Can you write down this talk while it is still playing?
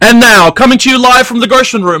And now, coming to you live from the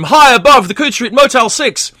Gershwin Room, high above the Coode Street Motel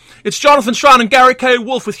 6, it's Jonathan Strahan and Gary K.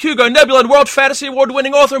 Wolfe with Hugo Nebula and World Fantasy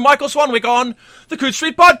Award-winning author Michael Swanwick on the Coode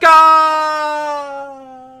Street Podcast!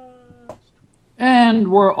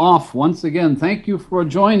 And we're off once again. Thank you for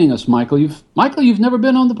joining us, Michael. You've never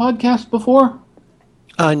been on the podcast before?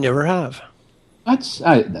 I never have. That's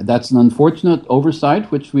an unfortunate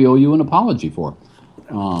oversight, which we owe you an apology for.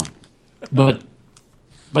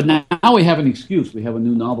 But now we have an excuse. We have a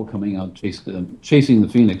new novel coming out, Chasing the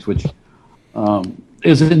Phoenix, which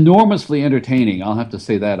is enormously entertaining. I'll have to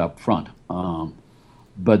say that up front. And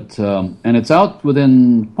it's out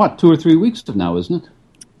within, 2 or 3 weeks of now, isn't it?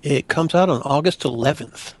 It comes out on August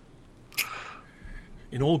 11th.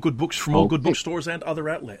 In all good books from all good bookstores and other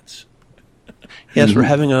outlets. Yes, we're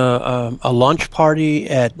having a launch party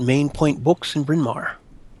at Main Point Books in Bryn Mawr.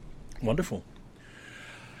 Wonderful.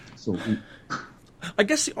 So, I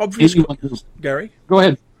guess the obvious... Gary? Go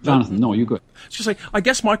ahead, Jonathan. No, you go ahead. Just like, I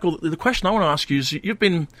guess, Michael, the question I want to ask you is, you've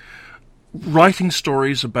been writing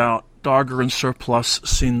stories about Darger and Surplus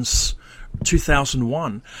since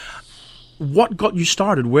 2001. What got you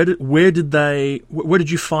started? Where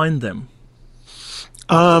did you find them?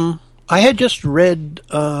 I had just read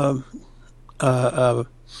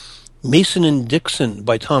Mason and Dixon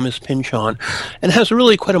by Thomas Pynchon, and it has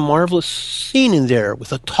really quite a marvelous scene in there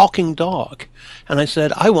with a talking dog. And I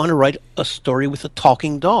said, I want to write a story with a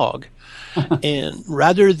talking dog. And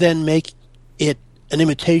rather than make it an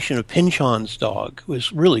imitation of Pynchon's dog, who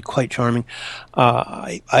was really quite charming,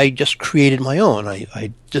 I just created my own.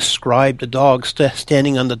 I described a dog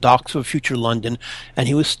standing on the docks of future London, and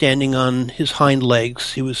he was standing on his hind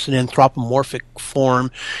legs. He was an anthropomorphic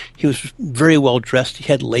form. He was very well dressed. He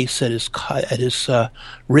had lace at his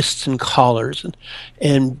wrists and collars.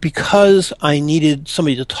 And because I needed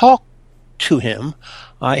somebody to talk to him,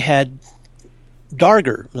 I had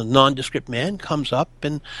Darger, a nondescript man, comes up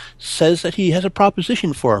and says that he has a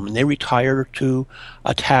proposition for him, and they retire to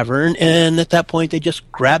a tavern, and at that point they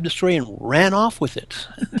just grabbed the story and ran off with it.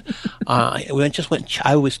 I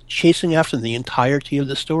was chasing after them the entirety of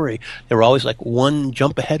the story. They were always like one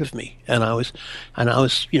jump ahead of me, and I was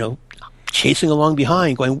chasing along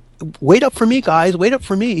behind, going, "Wait up for me, guys! Wait up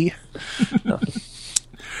for me!"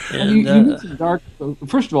 You mentioned Darger.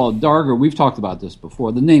 First of all, Darger, we've talked about this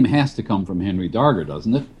before. The name has to come from Henry Darger,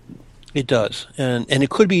 doesn't it? It does. And it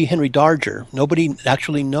could be Henry Darger. Nobody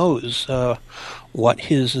actually knows how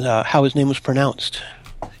his name was pronounced.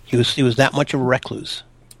 He was that much of a recluse.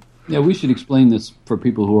 Yeah, we should explain this for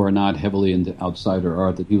people who are not heavily into outsider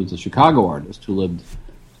art, that he was a Chicago artist who lived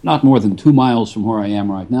not more than 2 miles from where I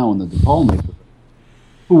am right now in the DePaul neighborhood,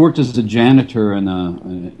 who worked as a janitor in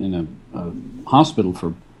a hospital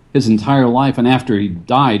for his entire life, and after he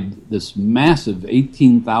died, this massive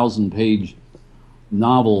 18,000-page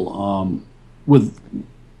novel with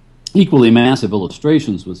equally massive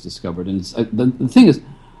illustrations was discovered. And the thing is,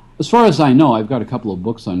 as far as I know, I've got a couple of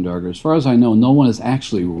books on Darger. As far as I know, no one has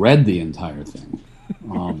actually read the entire thing.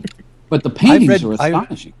 But the paintings are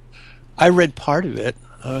astonishing. I read part of it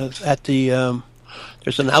at the...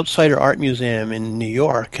 There's an outsider art museum in New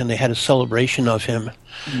York, and they had a celebration of him.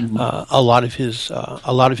 Mm-hmm. A lot of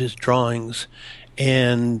his drawings,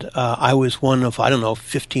 and I was one of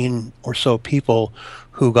 15 or so people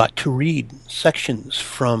who got to read sections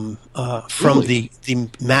from the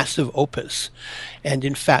massive opus. And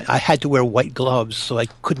in fact, I had to wear white gloves, so I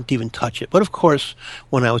couldn't even touch it. But of course,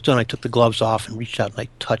 when I was done, I took the gloves off and reached out and I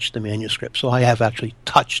touched the manuscript. So I have actually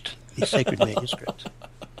touched the sacred manuscript.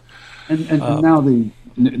 And now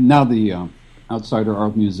the Outsider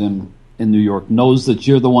Art Museum in New York knows that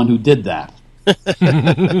you're the one who did that.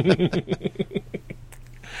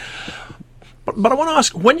 But I want to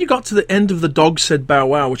ask, when you got to the end of The Dog Said Bow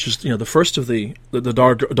Wow, which is the first of the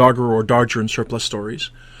Darger or Darger and Surplus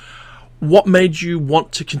stories, what made you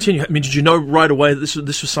want to continue? I mean, did you know right away that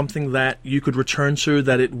this was something that you could return to,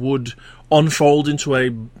 that it would unfold into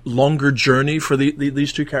a longer journey for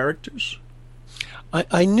these two characters?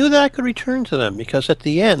 I knew that I could return to them, because at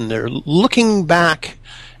the end they're looking back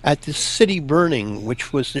at the city burning,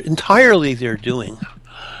 which was entirely their doing.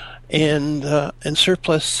 And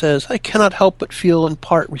Surplus says, I cannot help but feel in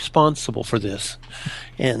part responsible for this.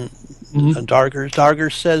 And Darger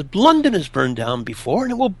says, London has burned down before,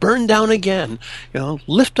 and it will burn down again.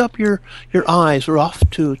 Lift up your eyes. We're off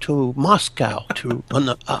to Moscow on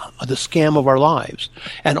the scam of our lives.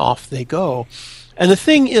 And off they go. And the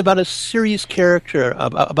thing about a series character,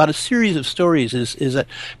 about a series of stories, is that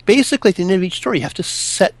basically at the end of each story, you have to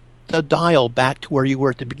set the dial back to where you were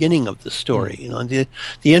at the beginning of the story. You know, and the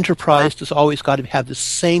Enterprise has always got to have the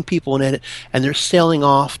same people in it, and they're sailing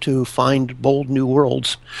off to find bold new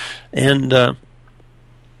worlds. And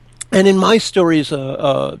in my stories,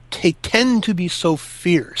 they tend to be so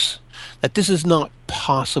fierce that this is not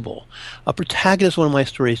possible. A protagonist in one of my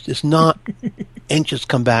stories is not anxious to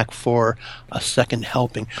come back for a second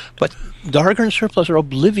helping. But Darger and Surplus are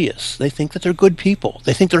oblivious. They think that they're good people.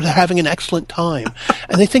 They think they're having an excellent time.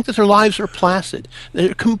 And they think that their lives are placid.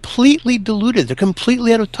 They're completely deluded. They're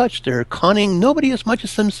completely out of touch. They're conning nobody as much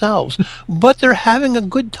as themselves. But they're having a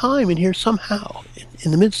good time in here somehow,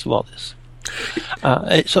 in the midst of all this.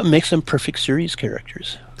 So it makes them perfect series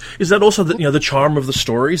characters. Is that also the charm of the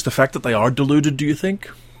stories, the fact that they are deluded, do you think?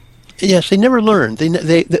 Yes, they never learn. They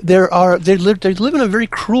live in a very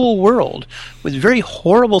cruel world with very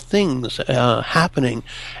horrible things happening,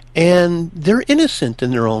 and they're innocent in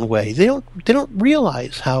their own way. They don't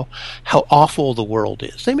realize how awful the world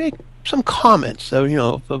is. They make some comments,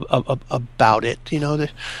 about it. They're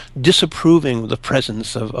disapproving the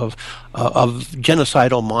presence of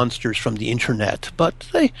genocidal monsters from the internet, but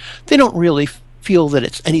they don't really feel that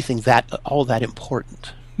it's anything all that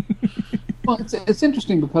important. Well, it's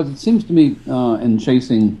interesting because it seems to me in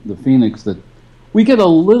Chasing the Phoenix that we get a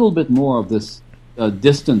little bit more of this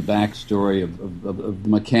distant backstory of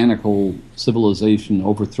mechanical civilization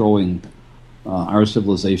overthrowing our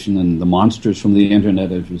civilization and the monsters from the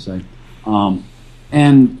internet, as you say.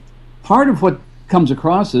 And part of what comes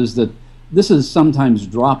across is that this is sometimes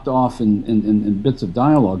dropped off in bits of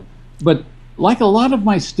dialogue, but like a lot of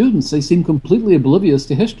my students, they seem completely oblivious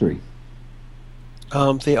to history.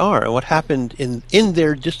 They are. And what happened in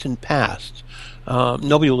their distant past,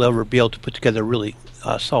 nobody will ever be able to put together a really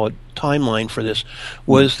solid timeline for this,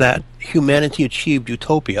 was that humanity achieved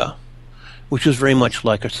utopia, which was very much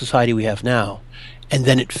like a society we have now, and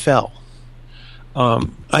then it fell.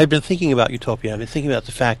 I've been thinking about utopia. I've been thinking about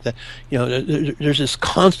the fact that there's this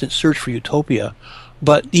constant search for utopia,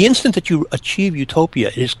 but the instant that you achieve utopia,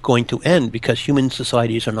 it is going to end because human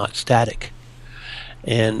societies are not static.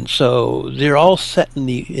 And so they're all set in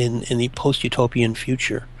the post-utopian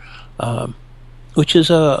future, which is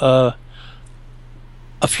a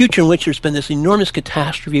future in which there's been this enormous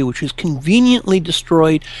catastrophe which has conveniently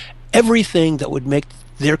destroyed everything that would make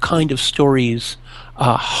their kind of stories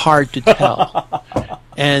hard to tell,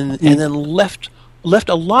 and then left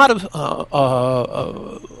a lot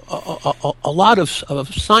of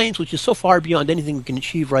science which is so far beyond anything we can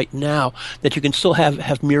achieve right now that you can still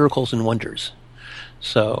have miracles and wonders.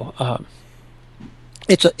 So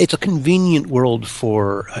it's a convenient world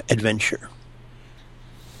for adventure.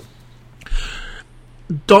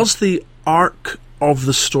 Does the arc of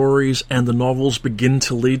the stories and the novels begin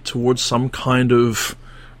to lead towards some kind of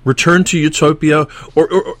return to utopia,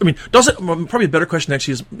 or I mean, does it? Probably a better question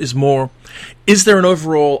actually is more: is there an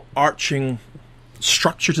overall arching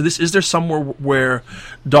structure to this? Is there somewhere where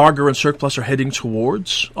Darger and Surplus are heading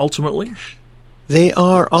towards ultimately? They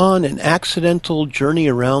are on an accidental journey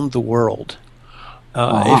around the world.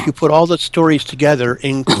 If you put all the stories together,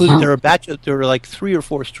 including there are like 3 or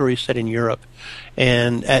 4 stories set in Europe,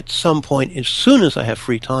 and at some point, as soon as I have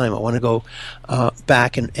free time, I want to go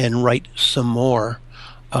back and write some more.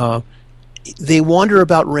 They wander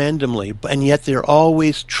about randomly, and yet they're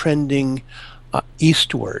always trending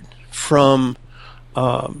eastward from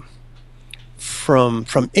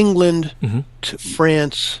England to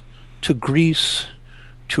France to Greece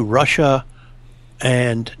to Russia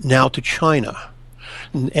and now to China.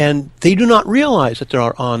 And they do not realize that they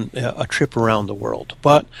are on a trip around the world,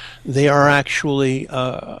 but they are actually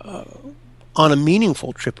on a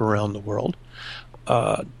meaningful trip around the world.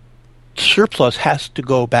 Surplus has to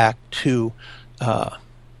go back to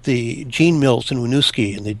the gene mills in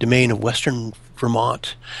Winooski in the domain of western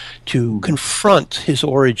Vermont to confront his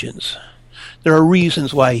origins. There are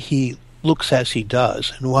reasons why he looks as he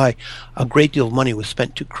does and why a great deal of money was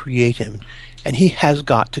spent to create him, and he has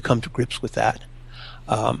got to come to grips with that.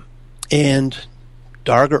 And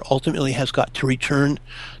Darger ultimately has got to return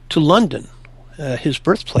to London, his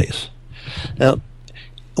birthplace. Now,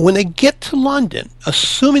 when they get to London,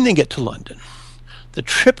 assuming they get to London, the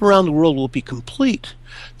trip around the world will be complete.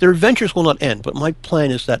 Their adventures will not end, but my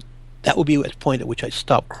plan is that will be at the point at which I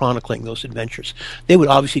stop chronicling those adventures. They would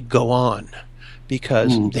obviously go on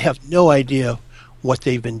because they have no idea what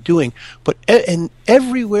they've been doing. But and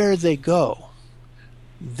everywhere they go,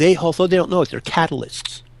 although they don't know it, they're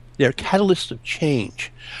catalysts. They're catalysts of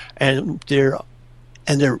change, and they're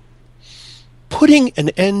putting an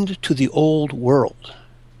end to the old world.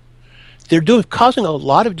 They're causing a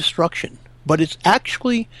lot of destruction, but it's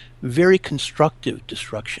actually very constructive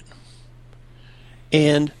destruction.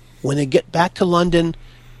 And when they get back to London,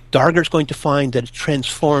 Darger's going to find that it's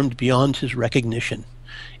transformed beyond his recognition.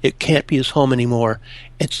 It can't be his home anymore.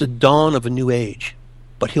 It's the dawn of a new age.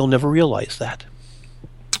 But he'll never realize that.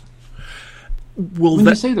 When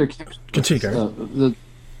you say they're continue, Gary.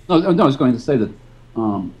 I was going to say that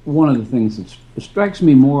one of the things that strikes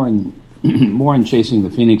me more in Chasing the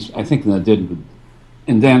Phoenix, I think, than it did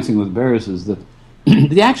in Dancing with Bears, is that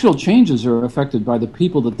the actual changes are affected by the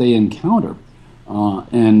people that they encounter,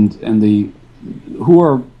 and who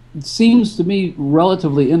are, it seems to me,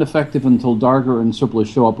 relatively ineffective until Darger and Surplus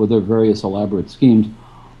show up with their various elaborate schemes,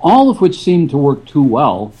 all of which seem to work too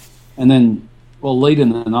well, and then, well, late in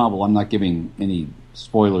the novel, I'm not giving any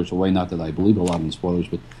spoilers away, not that I believe a lot in spoilers,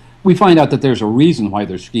 but we find out that there's a reason why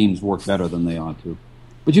their schemes work better than they ought to.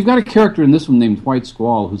 But you've got a character in this one named White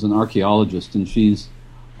Squall, who's an archaeologist, and she's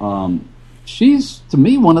to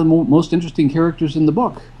me, one of the most interesting characters in the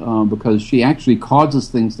book, because she actually causes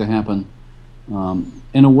things to happen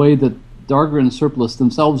in a way that Darger and Surplus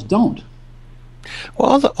themselves don't.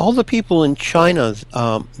 Well, all the people in China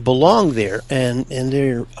belong there, and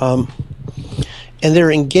they're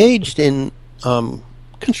engaged in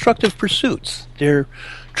constructive pursuits. They're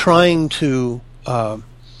trying to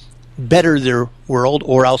better their world,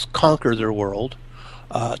 or else conquer their world,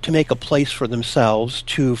 to make a place for themselves,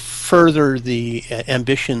 to further the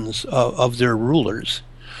ambitions of their rulers.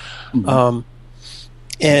 Mm-hmm.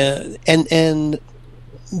 And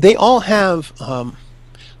they all have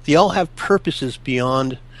purposes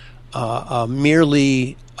beyond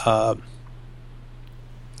merely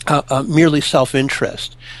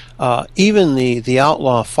self-interest. Even the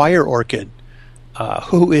outlaw Fire Orchid,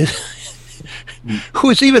 who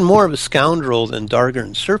is even more of a scoundrel than Darger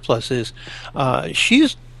and Surplus is,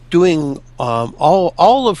 she's doing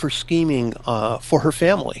all of her scheming for her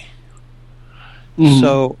family.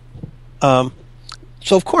 Mm-hmm.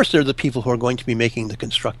 So of course they're the people who are going to be making the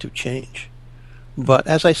constructive change. But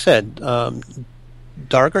as I said,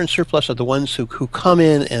 Darger and Surplus are the ones who come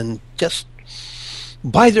in and just,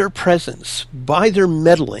 by their presence, by their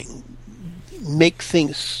meddling, make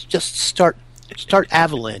things just start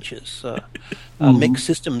avalanches, make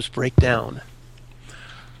systems break down.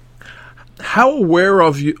 How aware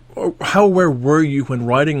were you when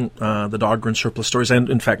writing the Darger and Surplus stories, and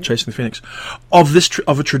in fact Chasing the Phoenix, of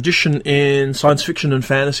a tradition in science fiction and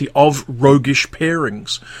fantasy of roguish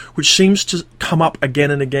pairings, which seems to come up again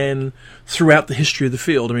and again throughout the history of the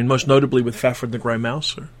field? I mean, most notably with Fafhrd and the Grey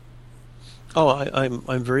Mouser. Oh,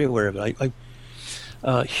 I'm very aware of it.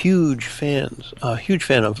 Huge fan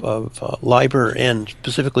of Liber, and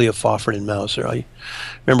specifically of Fafhrd and Mouser. I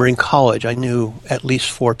remember in college I knew at least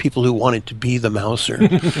 4 people who wanted to be the Mouser,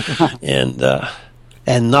 and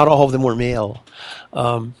not all of them were male.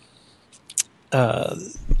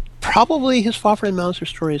 Probably his Fafhrd and Mouser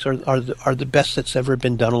stories are the best that's ever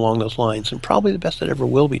been done along those lines, and probably the best that ever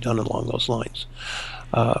will be done along those lines.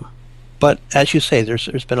 But as you say,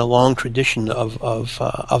 there's been a long tradition of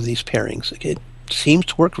these pairings. It seems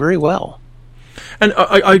to work very well. And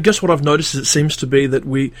I guess what I've noticed is it seems to be that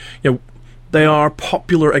they are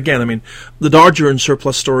popular again. I mean, the Darger and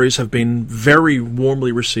Surplus stories have been very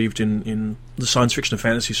warmly received in the science fiction and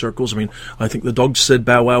fantasy circles. I mean, I think The Dog Said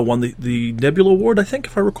Bow Wow won the Nebula Award, I think,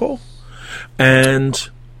 if I recall. And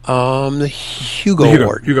the Hugo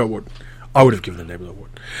Award. Hugo Award. I would have given the Nebula Award.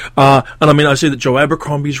 And I mean, I see that Joe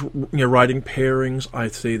Abercrombie's writing pairings. I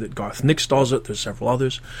see that Garth Nix does it. There's several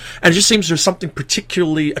others, and it just seems there's something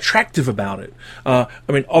particularly attractive about it. I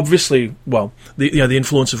mean, obviously, well, the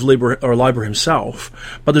influence of Liber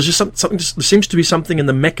himself, but there's just something. There seems to be something in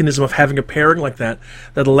the mechanism of having a pairing like that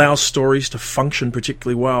allows stories to function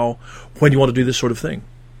particularly well when you want to do this sort of thing.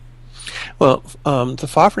 Well, the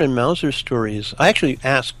Fafhrd and Mouser stories, I actually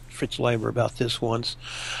asked Fritz Leiber about this once.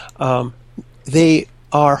 They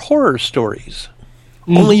are horror stories.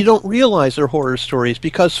 Only you don't realize they're horror stories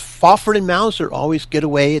because Fafhrd and Mouser always get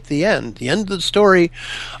away at the end. The end of the story,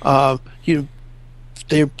 they're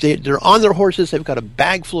on their horses. They've got a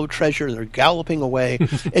bag full of treasure, and they're galloping away.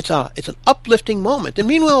 It's an uplifting moment. And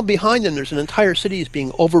meanwhile, behind them, there's an entire city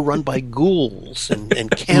being overrun by ghouls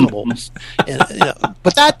and cannibals.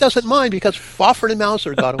 But that doesn't mind because Fafhrd and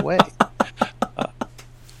Mouser got away.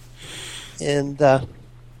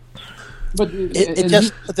 But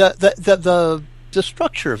the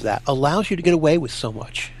structure of that allows you to get away with so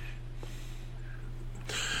much.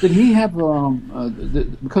 Did he have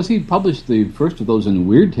because he published the first of those in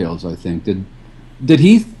Weird Tales, I think. Did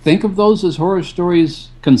he think of those as horror stories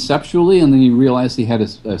conceptually, and then he realized he had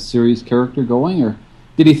a series character going, or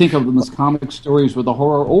did he think of them as comic stories with a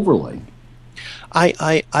horror overlay?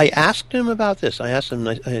 I asked him about this. I asked him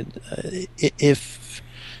if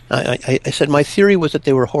I said my theory was that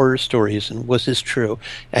they were horror stories, and was this true?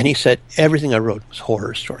 And he said everything I wrote was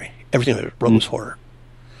horror story. Everything I wrote was horror.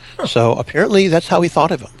 So apparently that's how he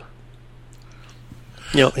thought of him.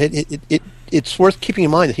 It's worth keeping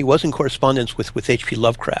in mind that he was in correspondence with H.P.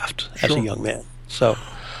 Lovecraft as a young man. So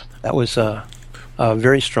that was a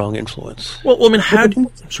very strong influence. Well, I mean,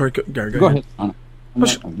 sorry, Gary, go ahead. You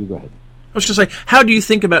go ahead. I was going to say, how do you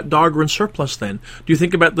think about Dogger and Surplus then? Do you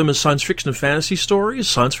think about them as science fiction and fantasy stories,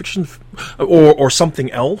 science fiction, or something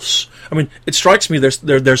else? I mean, it strikes me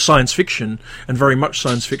they're science fiction, and very much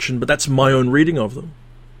science fiction, but that's my own reading of them.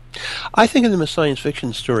 I think of them as science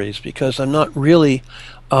fiction stories because I'm not really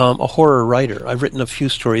a horror writer. I've written a few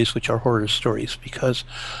stories which are horror stories because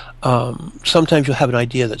sometimes you'll have an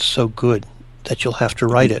idea that's so good that you'll have to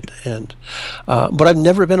write it. But I've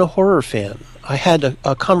never been a horror fan. I had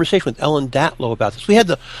a conversation with Ellen Datlow about this. We had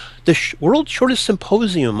the world's shortest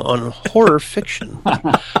symposium on horror fiction.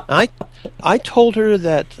 I told her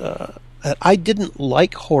that I didn't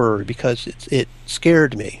like horror because it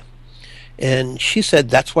scared me. And she said,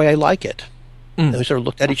 that's why I like it. And we sort of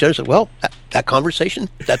looked at each other and said, well, that conversation,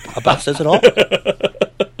 that about says it all.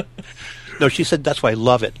 No, she said, that's why I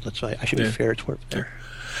love it. That's why I should be fair to her there.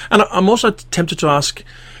 And I'm also tempted to ask,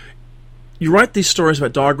 you write these stories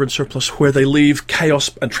about Dogger and Surplus where they leave chaos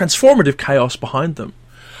and transformative chaos behind them.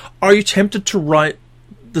 Are you tempted to write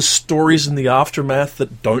the stories in the aftermath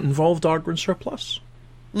that don't involve Dogger and Surplus?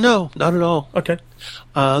 No, not at all. Okay.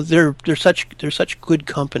 They're such good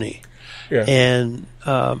company. Yeah. And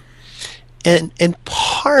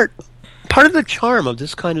part of the charm of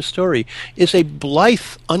this kind of story is a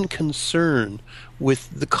blithe unconcern with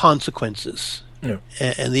the consequences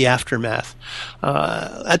and the aftermath.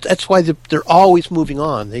 That's why they're always moving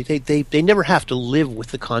on. They never have to live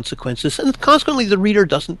with the consequences, and consequently the reader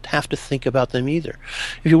doesn't have to think about them either.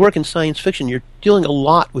 If you work in science fiction, you're dealing a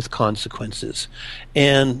lot with consequences,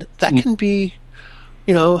 and that can be,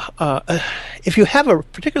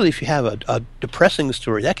 particularly if you have a depressing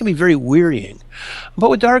story, that can be very wearying. But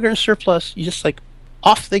with Dogger and Surplus, you just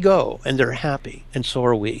off they go, and they're happy, and so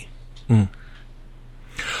are we.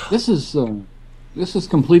 This is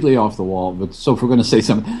completely off the wall, but so if we're going to say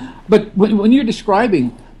something. But when you're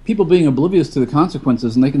describing people being oblivious to the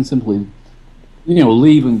consequences and they can simply,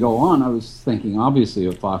 leave and go on, I was thinking obviously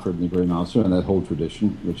of Fafhrd and the Grey Mouser and that whole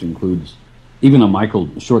tradition, which includes even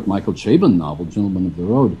a short Michael Chabon novel, Gentleman of the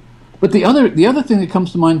Road. But the other thing that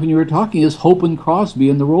comes to mind when you were talking is Hope and Crosby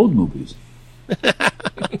and the road movies,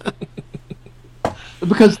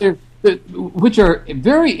 because which are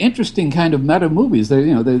very interesting kind of meta movies.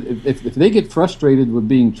 If they get frustrated with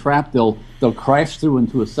being trapped, they'll crash through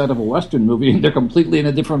into a set of a Western movie, and they're completely in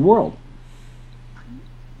a different world.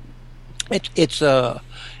 It's a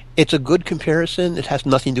good comparison. It has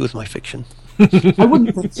nothing to do with my fiction. I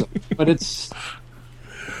wouldn't think so, but it's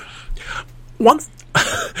one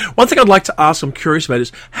thing I'd like to ask. I'm curious about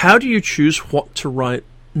is how do you choose what to write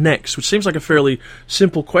next? Which seems like a fairly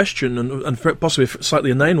simple question and possibly a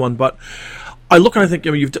slightly inane one, but I look and I think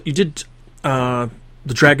you did the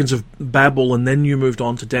Dragons of Babel, and then you moved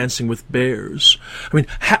on to Dancing with Bears. I mean,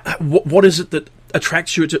 what is it that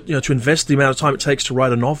attracts you to invest the amount of time it takes to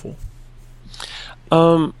write a novel?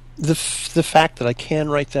 The fact that I can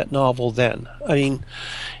write that novel then. I mean,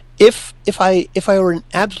 if I were in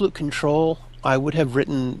absolute control, I would have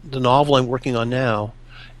written the novel I'm working on now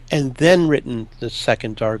and then written the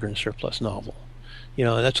second Dogger and Surplus novel.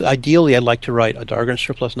 That's ideally I'd like to write a Dogger and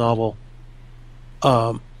Surplus novel,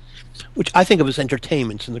 which I think of as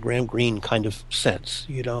entertainment in the Graham Greene kind of sense,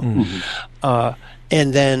 and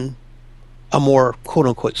then a more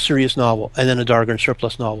quote-unquote serious novel, and then a Dogger and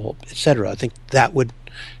Surplus novel, etc. I think that would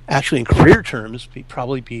actually, in career terms,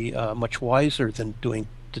 probably be much wiser than doing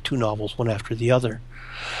the two novels one after the other.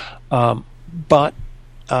 But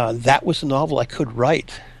that was a novel I could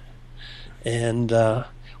write. And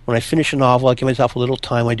when I finish a novel, I give myself a little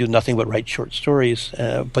time. I do nothing but write short stories.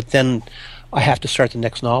 But then I have to start the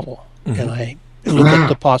next novel. And I look at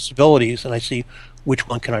the possibilities, and I see which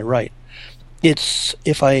one can I write. It's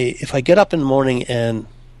if I get up in the morning and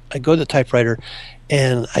I go to the typewriter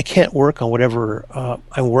and I can't work on whatever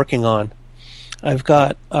I'm working on, I've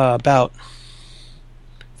got about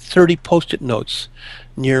 30 Post-it notes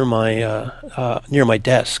near my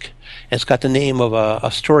desk, and it's got the name of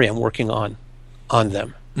a story I'm working on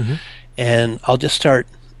them, and I'll just look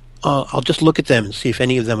at them and see if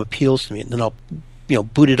any of them appeals to me, and then I'll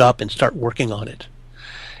boot it up and start working on it.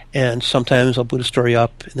 And sometimes I'll boot a story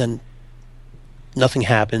up and then nothing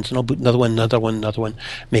happens, and I'll boot another one,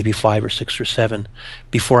 maybe 5 or 6 or 7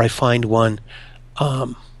 before I find one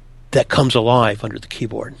that comes alive under the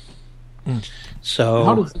keyboard. So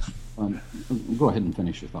how does this, go ahead and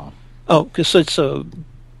finish your thought. Oh, because it's so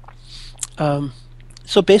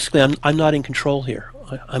basically, I'm not in control here.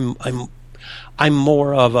 I'm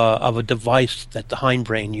more of a device that the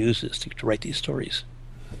hindbrain uses to write these stories.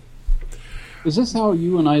 Is this how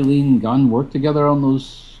you and Eileen Gunn work together on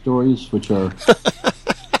those stories, which are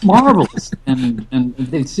marvelous, and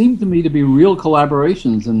they seem to me to be real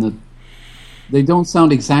collaborations in that they don't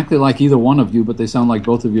sound exactly like either one of you, but they sound like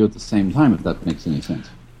both of you at the same time, if that makes any sense.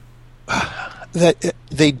 That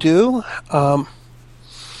they do.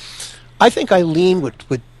 I think Eileen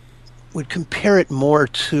would compare it more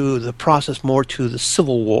to the process, more to the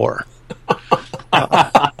Civil War.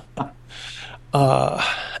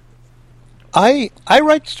 I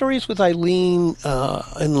write stories with Eileen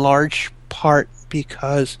in large part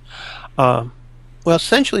because,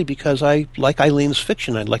 essentially because I like Eileen's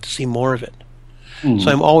fiction. I'd like to see more of it.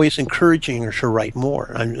 So I'm always encouraging her to write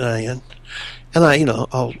more.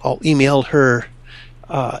 I'll email her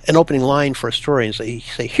an opening line for a story and say,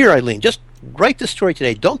 here, Eileen, just write this story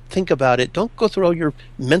today. Don't think about it. Don't go through all your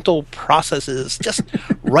mental processes. Just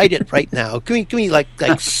write it right now. Give me like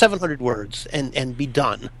 700 words and be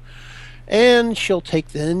done. And she'll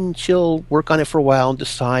work on it for a while and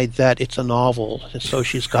decide that it's a novel. And so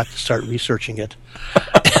she's got to start researching it.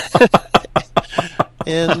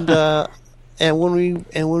 and when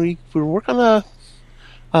we work on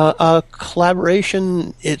a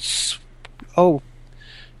collaboration, it's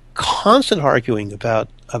constant arguing about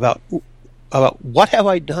what have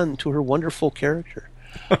I done to her wonderful character.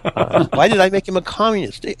 Why did I make him a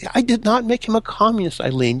communist? I did not make him a communist,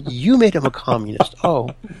 Eileen. You made him a communist.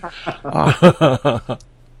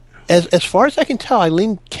 As far as I can tell,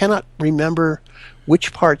 Eileen cannot remember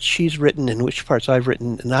which parts she's written and which parts I've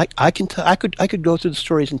written, and I could go through the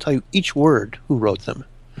stories and tell you each word who wrote them.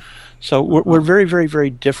 So we're very, very, very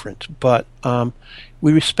different, but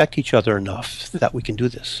we respect each other enough that we can do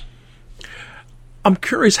this. I'm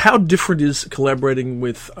curious, how different is collaborating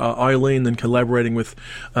with Eileen than collaborating with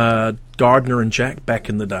Gardner and Jack back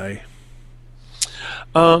in the day?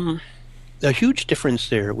 A huge difference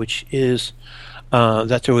there, which is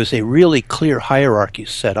that there was a really clear hierarchy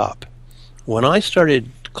set up. When I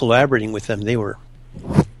started collaborating with them, they were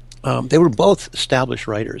both established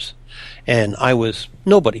writers, and I was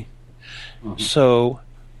nobody. So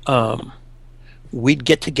we'd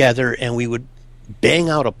get together and we would bang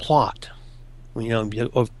out a plot.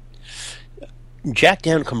 Jack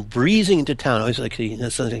Dan come breezing into town. I was like,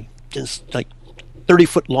 just like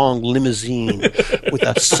 30-foot long limousine with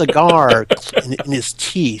a cigar in his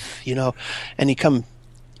teeth, and he come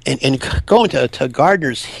and go into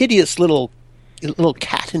Gardner's hideous little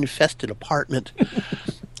cat-infested apartment.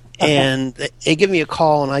 And they give me a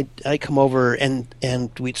call, and I come over, and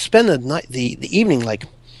we'd spend the evening like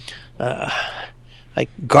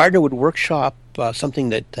Gardner would workshop something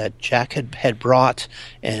that Jack had brought,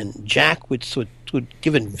 and Jack would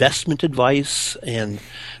give investment advice, and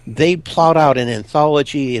they'd plot out an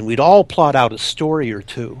anthology, and we'd all plot out a story or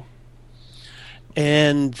two,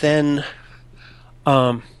 and then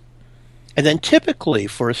typically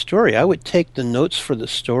for a story, I would take the notes for the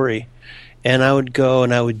story, and I would go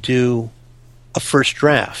and I would do a first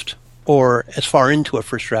draft, or as far into a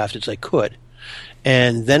first draft as I could.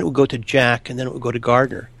 And then it would go to Jack, and then it would go to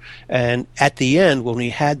Gardner. And at the end, when we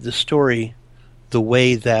had the story the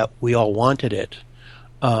way that we all wanted it,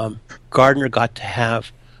 Gardner got to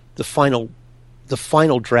have the final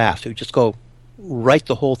draft. It would just go write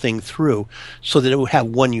the whole thing through so that it would have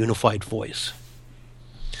one unified voice.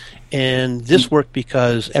 And this worked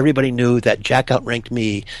because everybody knew that Jack outranked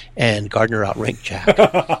me and Gardner outranked Jack.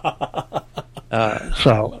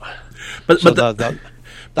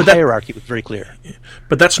 The hierarchy was very clear.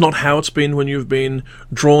 But that's not how it's been when you've been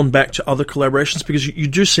drawn back to other collaborations, because you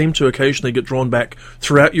do seem to occasionally get drawn back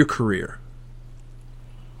throughout your career.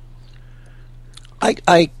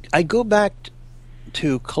 I go back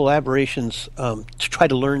to collaborations to try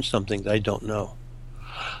to learn something that I don't know.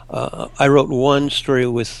 I wrote one story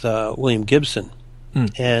with William Gibson,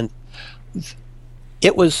 and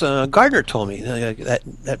it was Gardner told me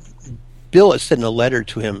that Bill had said in a letter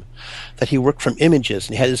to him that he worked from images,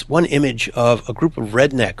 and he had this one image of a group of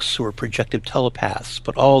rednecks who were projective telepaths,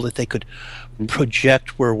 but all that they could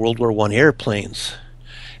project were World War I airplanes.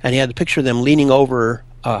 And he had a picture of them leaning over,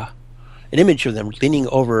 an image of them leaning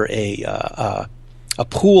over a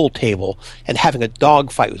pool table and having a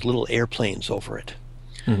dogfight with little airplanes over it,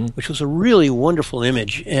 which was a really wonderful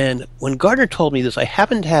image. And when Gardner told me this, I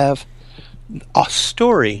happened to have a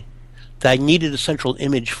story that I needed a central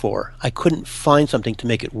image for. I couldn't find something to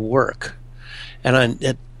make it work.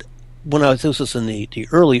 And this was in the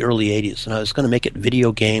early 80s, and I was going to make it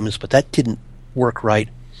video games, but that didn't work right.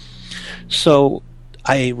 So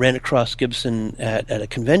I ran across Gibson at a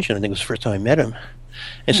convention. I think it was the first time I met him.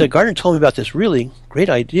 And said, Gardner told me about this really great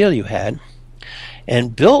idea you had.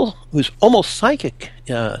 And Bill, who's almost psychic,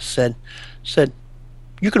 said,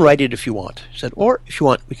 you can write it if you want. He said, or if you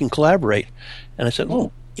want, we can collaborate. And I said,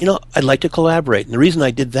 well, I'd like to collaborate. And the reason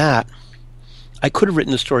I did that, I could have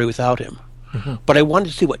written the story without him. Mm-hmm. But I wanted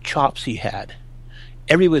to see what chops he had.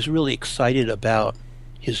 Everybody was really excited about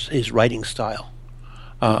his writing style,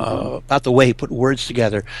 about the way he put words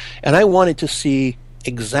together. And I wanted to see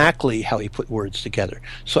exactly how he put words together.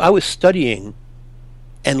 So I was studying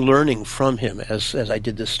and learning from him as I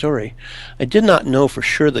did this story. I did not know for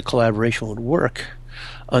sure the collaboration would work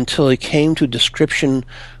until he came to a description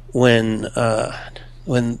when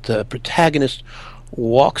the protagonist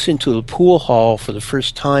walks into the pool hall for the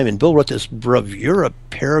first time, and Bill wrote this bravura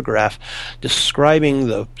paragraph describing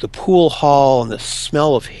the pool hall and the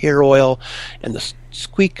smell of hair oil and the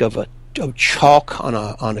squeak of chalk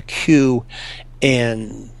on a cue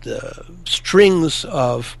and the strings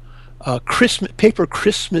of paper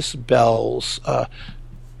Christmas bells,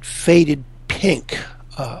 faded pink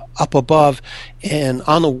up above, and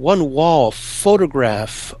on the one wall a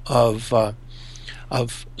photograph of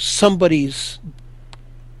somebody's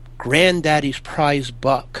granddaddy's prize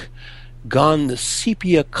buck, gone the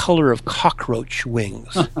sepia color of cockroach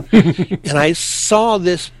wings. And I saw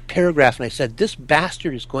this paragraph and I said, this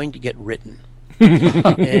bastard is going to get written.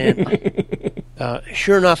 And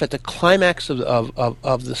sure enough, at the climax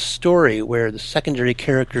of the story, where the secondary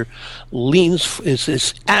character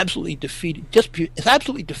is absolutely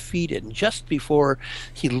defeated, and just before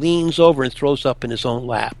he leans over and throws up in his own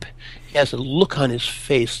lap, he has a look on his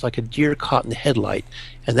face like a deer caught in the headlight,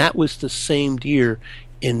 and that was the same deer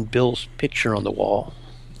in Bill's picture on the wall.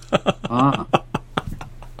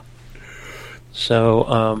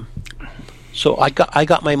 So I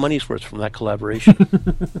got my money's worth from that collaboration.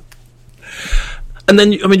 And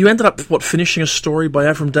then, you ended up finishing a story by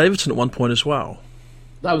Avram Davidson at one point as well.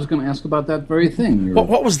 I was going to ask about that very thing.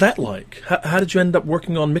 What was that like? How did you end up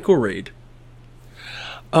working on Mickle Reed?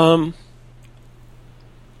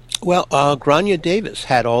 Well, Grania Davis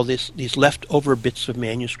had all these leftover bits of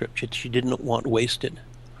manuscript that she didn't want wasted.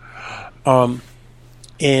 And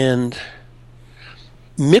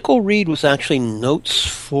Mickle Reed was actually notes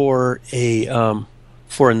for a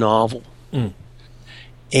novel,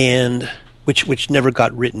 and which never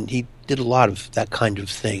got written. He did a lot of that kind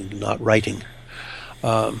of thing, not writing.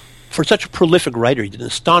 For such a prolific writer, he did an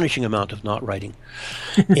astonishing amount of not writing.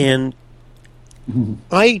 And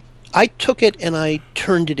I took it and I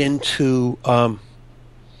turned it into a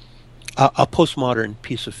postmodern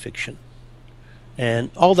piece of fiction.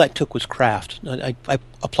 And all that took was craft. I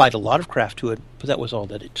applied a lot of craft to it, but that was all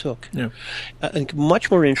that it took. Yeah. I think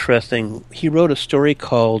much more interesting, he wrote a story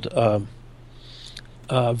called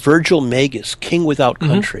Virgil Magus, King Without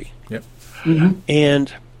Country. Mm-hmm. Yep. Mm-hmm.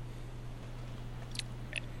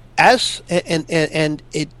 And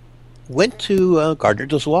it went to Gardner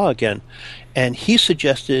Dozois again, and he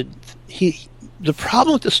suggested the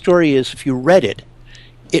problem with the story is if you read it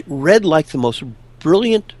read like the most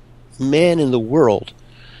brilliant man in the world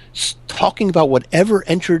talking about whatever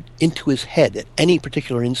entered into his head at any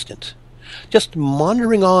particular instant, just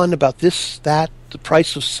maundering on about this, that, the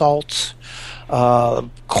price of salts,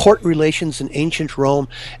 court relations in ancient Rome,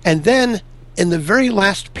 and then in the very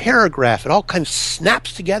last paragraph it all kind of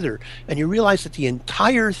snaps together and you realize that the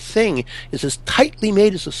entire thing is as tightly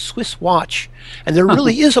made as a Swiss watch, and there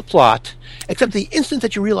really is a plot, except the instant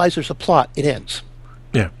that you realize there's a plot, it ends.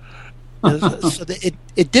 Yeah. So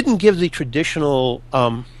it didn't give the traditional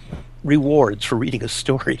rewards for reading a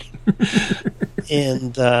story.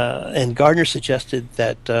 And Gardner suggested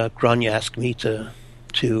that Grania ask me to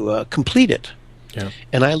complete it. Yeah.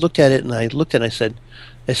 And I looked at it and I said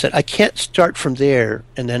I can't start from there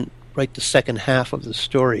and then write the second half of the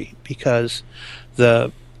story because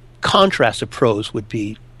the contrast of prose would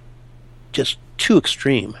be just too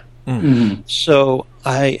extreme. Mm-hmm. So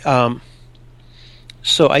I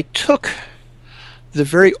took the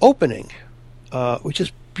very opening, which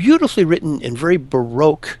is beautifully written and very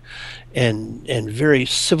Baroque and very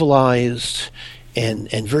civilized and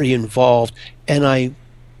very involved, and I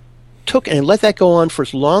took and let that go on for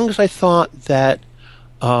as long as I thought that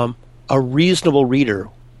a reasonable reader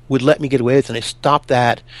would let me get away with it. And I stopped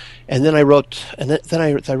that, and then I wrote,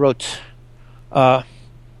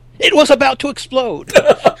 it was about to explode,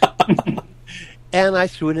 and I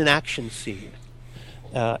threw in an action scene.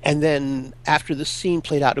 And then after the scene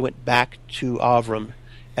played out, it went back to Avram,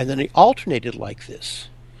 and then it alternated like this.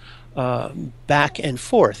 back and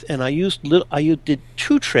forth, and I did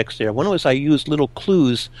two tricks there. One was I used little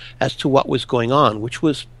clues as to what was going on, which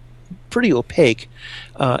was pretty opaque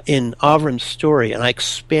in Avram's story, and I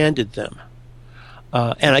expanded them.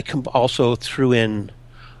 And I also threw in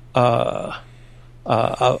a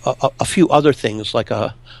few other things, like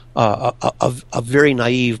a very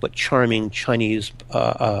naive but charming Chinese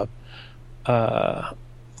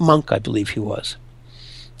monk, I believe he was.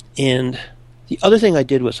 And the other thing I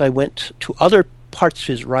did was I went to other parts of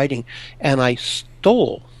his writing and I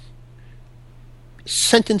stole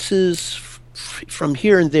sentences from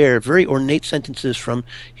here and there, very ornate sentences from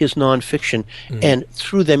his nonfiction, and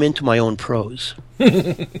threw them into my own prose.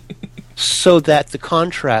 So that the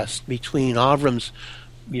contrast between Avram's,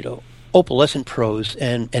 opalescent prose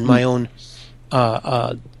and my own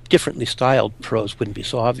differently styled prose wouldn't be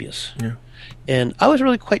so obvious. Yeah. And I was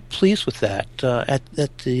really quite pleased with that. A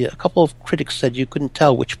couple of critics said you couldn't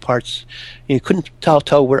tell which parts, you couldn't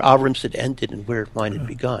tell where Avram's had ended and where mine had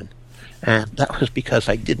begun. And that was because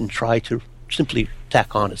I didn't try to simply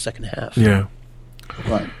tack on a second half. Yeah.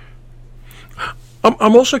 Right.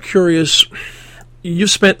 I'm also curious.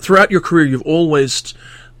 You've spent throughout your career. You've always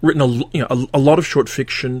written a lot of short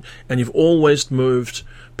fiction, and you've always moved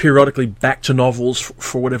periodically back to novels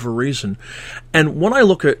for whatever reason. And when I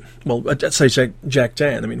look at, let's say Jack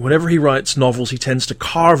Dan, I mean, whenever he writes novels, he tends to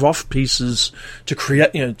carve off pieces to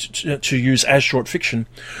create, to use as short fiction.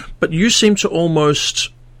 But you seem to almost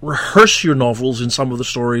rehearse your novels in some of the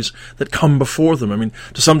stories that come before them. I mean,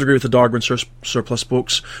 to some degree with the Dagger Surplus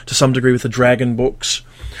books, to some degree with the Dragon books.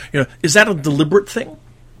 Is that a deliberate thing?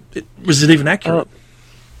 Was it even accurate?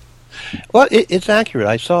 Well, it's accurate.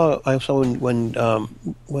 I saw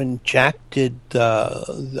when Jack did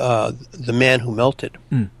The Man Who Melted,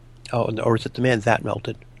 or is it The Man That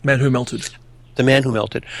Melted? Man Who Melted. The Man Who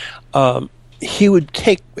Melted. He would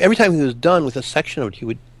take, every time he was done with a section of it,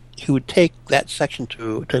 he would take that section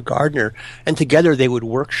to Gardner, and together they would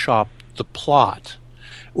workshop the plot,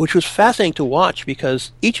 which was fascinating to watch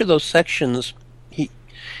because each of those sections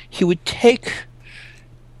he would take,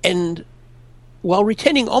 and while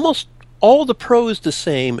retaining almost all the prose the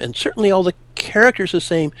same and certainly all the characters the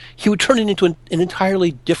same, he would turn it into an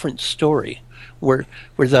entirely different story where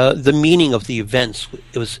the meaning of the events,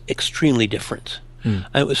 it was extremely different. And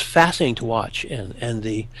it was fascinating to watch, and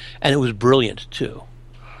it was brilliant too.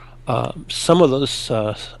 Some of those,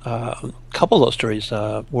 couple of those stories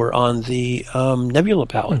were on the Nebula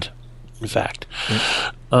palette, in fact.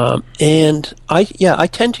 And I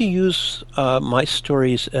tend to use my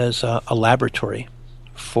stories as a laboratory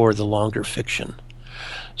for the longer fiction.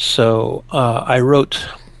 So I wrote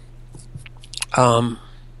Scherzo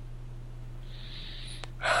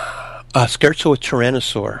with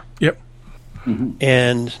Tyrannosaur. Yep.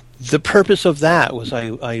 And the purpose of that was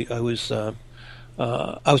I was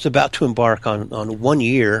about to embark on 1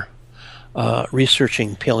 year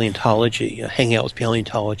researching paleontology, hanging out with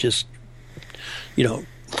paleontologists,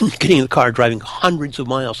 getting in the car, driving hundreds of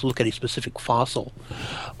miles to look at a specific fossil.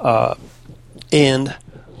 And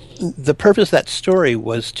the purpose of that story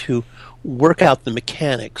was to work out the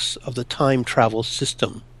mechanics of the time travel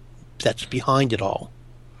system that's behind it all.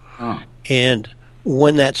 Oh. And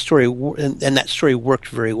when that story that story worked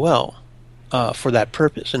very well for that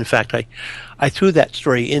purpose. In fact, I threw that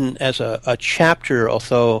story in as a chapter,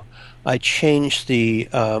 although I changed the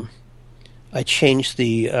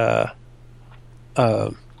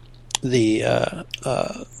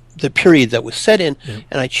period that was set in,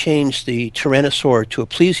 and I changed the Tyrannosaur to a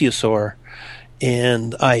plesiosaur,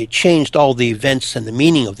 and I changed all the events and the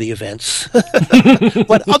meaning of the events.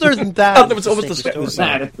 But other than that, it was almost the same.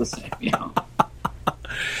 It's the same, yeah.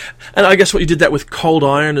 And I guess what you did that with Cold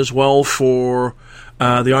Iron as well for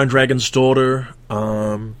the Iron Dragon's Daughter,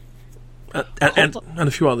 and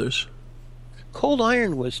a few others. Cold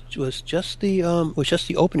Iron was just the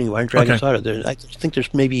opening of Iron Dragon's Daughter. I think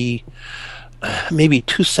there's maybe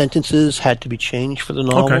 2 sentences had to be changed for the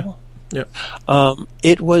novel. Okay. Yeah.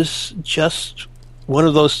 It was just one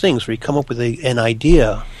of those things where you come up with an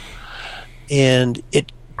idea, and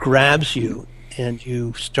it grabs you, and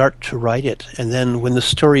you start to write it. And then when the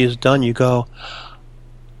story is done, you go,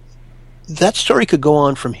 that story could go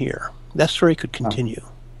on from here. That story could continue.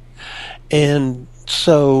 And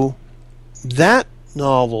so that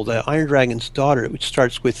novel, The Iron Dragon's Daughter, which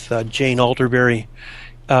starts with Jane Alderberry,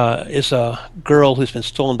 is a girl who's been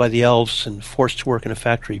stolen by the elves and forced to work in a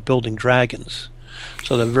factory building dragons.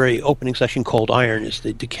 So the very opening section, Cold Iron, is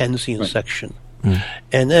the Dickensian section.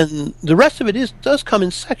 And then the rest of it does come in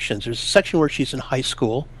sections. There's a section where she's in high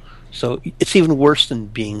school, so it's even worse than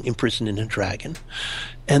being imprisoned in a dragon.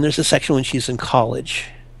 And there's a section when she's in college.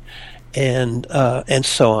 and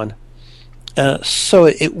so on. So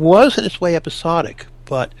it was in its way episodic,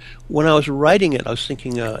 but when I was writing it, I was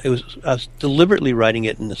thinking I was deliberately writing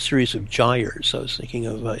it in a series of gyres. I was thinking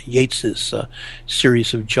of Yeats's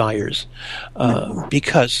series of gyres,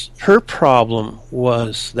 because her problem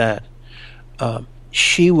was that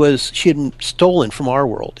she had been stolen from our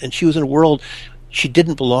world, and she was in a world she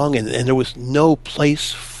didn't belong in, and there was no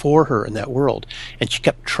place for her in that world. And she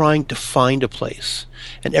kept trying to find a place.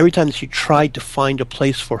 And every time that she tried to find a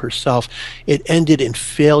place for herself, it ended in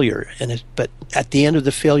failure. But at the end of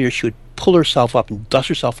the failure, she would pull herself up and dust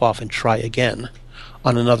herself off and try again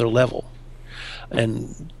on another level.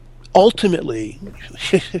 And ultimately,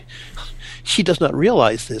 she does not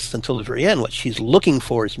realize this until the very end. What she's looking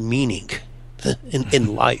for is meaning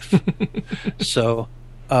in life. So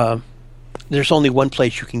there's only one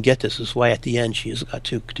place you can get this. This is why at the end she has got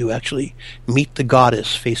to actually meet the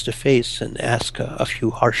goddess face to face and ask a few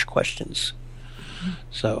harsh questions.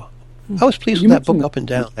 So I was pleased with that book up and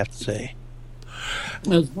down, I have to say.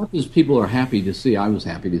 As much as people are happy to see, I was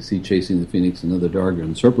happy to see Chasing the Phoenix, another Darger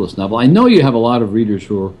and Surplus novel. I know you have a lot of readers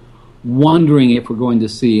who are wondering if we're going to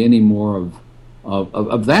see any more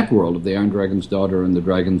of that world, of the Iron Dragon's Daughter and the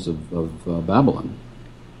Dragons of Babylon.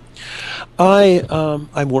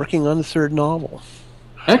 I'm working on the third novel.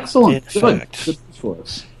 Excellent. Good for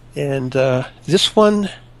us. And this one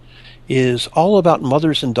is all about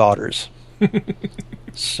mothers and daughters.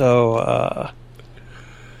 So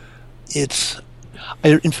it's,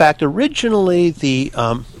 in fact, originally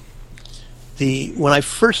when I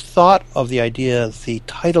first thought of the idea, the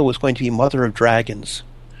title was going to be Mother of Dragons.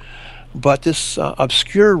 But this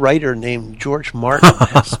obscure writer named George Martin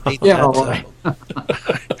has made that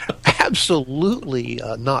absolutely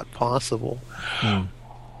not possible.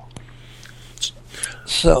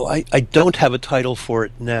 So I don't have a title for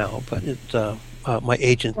it now, but my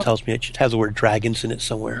agent tells me it should have the word dragons in it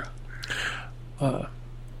somewhere. Well,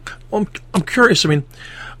 I'm curious. I mean,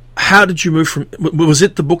 how did you move from? Was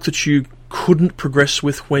it the book that you couldn't progress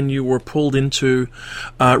with when you were pulled into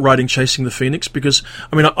writing Chasing the Phoenix? Because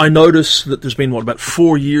I mean, I noticed that there's been about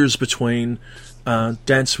 4 years between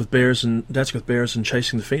Dancing with Bears and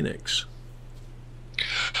Chasing the Phoenix.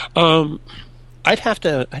 I'd have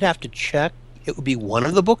to check. It would be one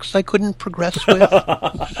of the books I couldn't progress with.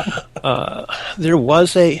 There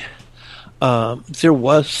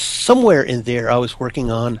was somewhere in there I was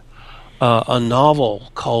working on a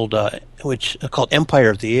novel called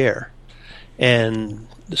Empire of the Air, and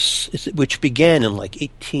which began in like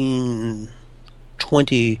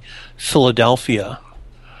 1820 Philadelphia,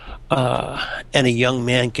 and a young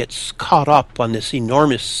man gets caught up on this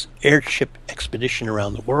enormous airship expedition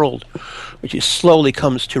around the world, which he slowly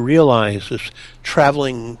comes to realize is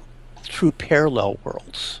traveling through parallel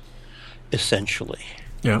worlds, essentially.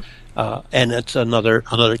 Yeah. And it's another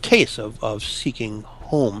case of seeking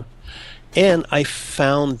home. And I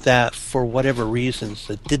found that for whatever reasons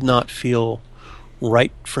that did not feel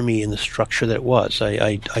right for me in the structure that it was.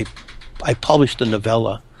 I published a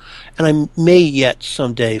novella, and I may yet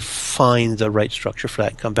someday find the right structure for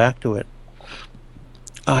that and come back to it.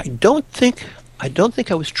 I don't think I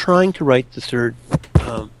was trying to write the third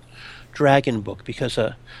dragon book, because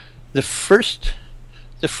the first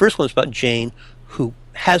one was about Jane, who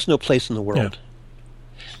has no place in the world. Yeah.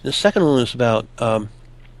 The second one was about Will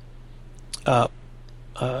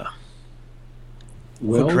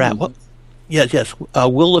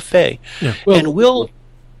LaFay. Yeah. And Will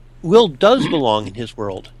does belong in his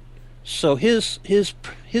world. So his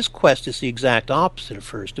quest is the exact opposite of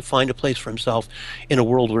hers, to find a place for himself in a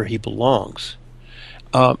world where he belongs.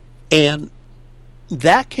 And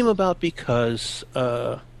that came about because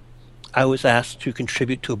I was asked to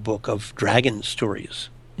contribute to a book of dragon stories.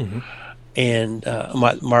 Mm-hmm. And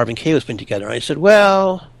Marvin Kaye was putting together. And I said,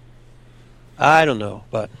 well, I don't know,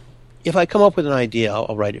 but if I come up with an idea,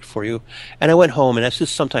 I'll write it for you. And I went home, and as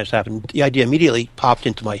this sometimes happened, the idea immediately popped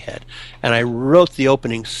into my head. And I wrote the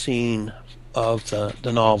opening scene of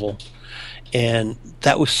the novel. And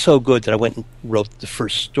that was so good that I went and wrote the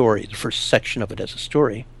first story, the first section of it as a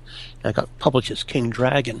story. And I got published as King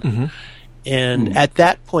Dragon. Mm-hmm. And at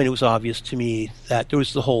that point, it was obvious to me that there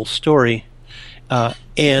was the whole story.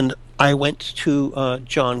 And I went to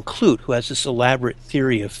John Clute, who has this elaborate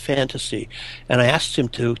theory of fantasy, and I asked him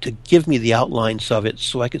to give me the outlines of it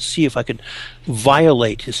so I could see if I could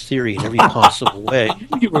violate his theory in every possible way. I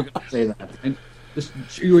knew you were going to say that. And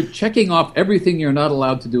you were checking off everything you're not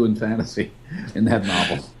allowed to do in fantasy in that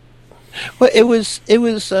novel. Well, it was.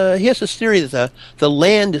 He has this theory that the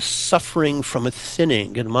land is suffering from a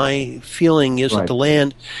thinning, and my feeling is that the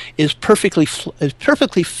land is perfectly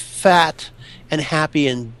fat and happy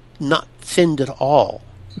and not thinned at all.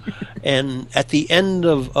 And at the end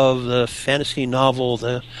of the fantasy novel,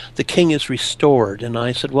 the king is restored. And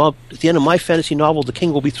I said, well, at the end of my fantasy novel, the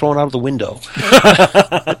king will be thrown out of the window.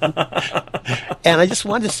 And I just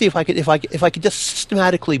wanted to see if I could just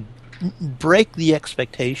systematically break the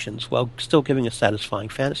expectations while still giving a satisfying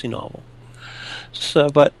fantasy novel. So,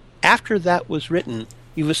 but after that was written,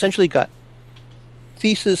 you've essentially got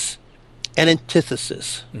thesis and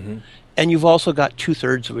antithesis. Mm-hmm. And you've also got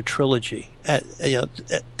 2/3 of a trilogy. At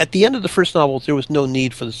the end of the first novel, there was no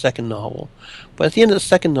need for the second novel. But at the end of the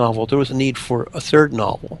second novel, there was a need for a third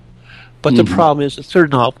novel. But the problem is the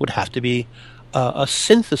third novel would have to be a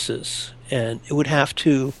synthesis, and it would have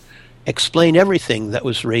to explain everything that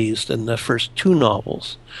was raised in the first two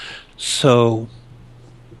novels. So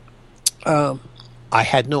I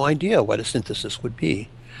had no idea what a synthesis would be.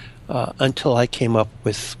 Until I came up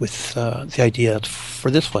with the idea for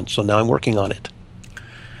this one. So now I'm working on it.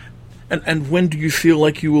 And when do you feel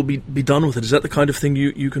like you will be done with it? Is that the kind of thing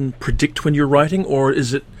you can predict when you're writing, or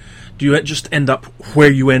do you just end up where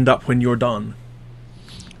you end up when you're done?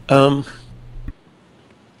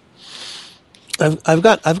 I've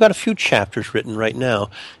got a few chapters written right now.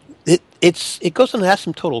 It goes on an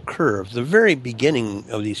asymptotal curve. The very beginning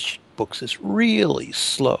of these books is really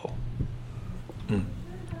slow.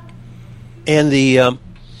 And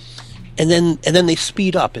and then they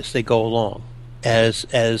speed up as they go along, as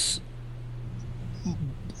the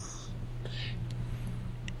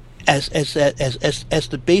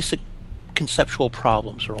basic conceptual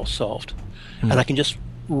problems are all solved, and I can just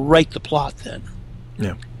write the plot then.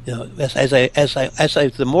 Yeah.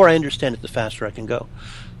 The more I understand it, the faster I can go.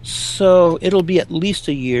 So it'll be at least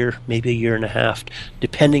a year, maybe a year and a half,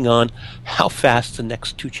 depending on how fast the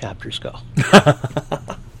next two chapters go.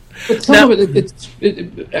 But some of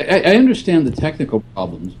I understand the technical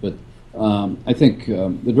problems, but I think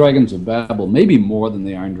the Dragons of Babel, maybe more than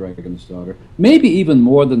the Iron Dragon's Daughter, maybe even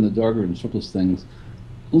more than the Darker and Surplus things,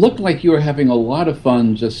 looked like you were having a lot of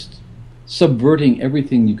fun just subverting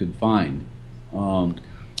everything you could find.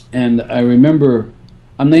 And I remember,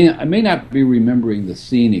 I may not be remembering the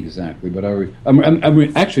scene exactly, but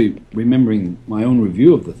I'm actually remembering my own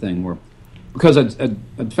review of the thing where. Because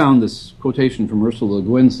I'd found this quotation from Ursula Le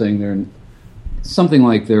Guin saying something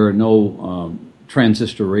like there are no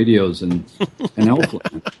transistor radios in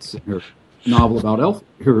Elfland. It's her novel about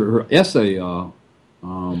her essay. I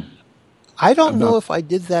don't know if I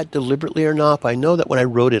did that deliberately or not, but I know that when I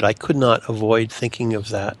wrote it, I could not avoid thinking of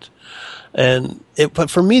that. But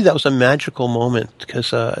for me, that was a magical moment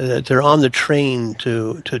because they're on the train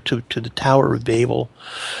to the Tower of Babel,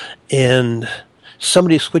 and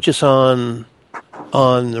somebody switches on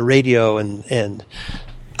the radio, and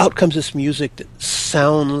out comes this music that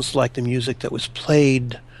sounds like the music that was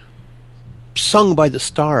sung by the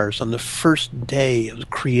stars on the first day of the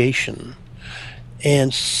creation.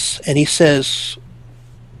 And he says,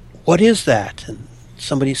 "What is that?" And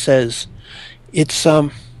somebody says, "It's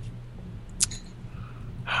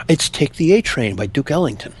Take the A Train by Duke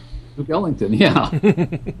Ellington." Duke Ellington, yeah.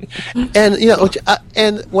 And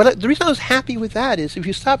the reason I was happy with that is if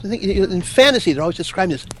you stop and think, in fantasy, they're always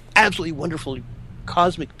describing this absolutely wonderful,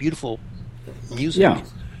 cosmic, beautiful music. Yeah.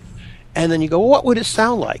 And then you go, well, what would it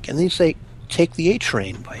sound like? And then you say, "Take the A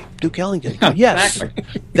Train" by Duke Ellington. Go, yes,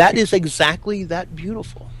 exactly. That is exactly that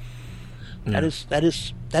beautiful. Yeah. That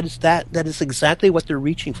is exactly what they're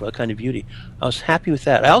reaching for, that kind of beauty. I was happy with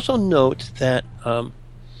that. I also note that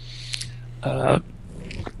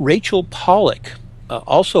Rachel Pollack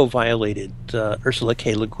also violated Ursula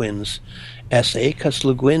K. Le Guin's essay because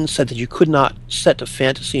Le Guin said that you could not set a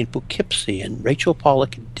fantasy in Poughkeepsie, and Rachel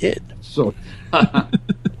Pollack did. So,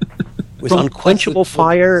 with Unquenchable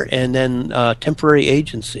Fire and then Temporary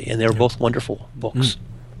Agency, and they were both wonderful books.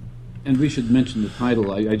 And we should mention the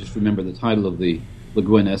title. I just remember the title of the Le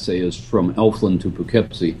Guin essay is From Elfland to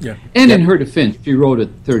Poughkeepsie. Yeah. And in her defense, she wrote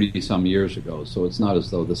it 30-some years ago, so it's not as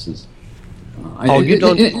though this is... you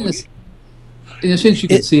don't... In a sense, you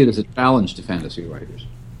could see it as a challenge to fantasy writers.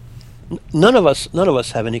 None of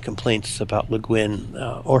us have any complaints about Le Guin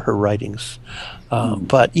or her writings.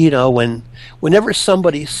 But whenever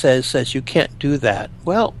somebody says you can't do that,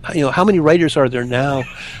 well, how many writers are there now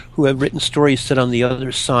who have written stories set on the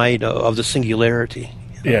other side of the singularity?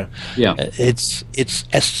 Yeah. It's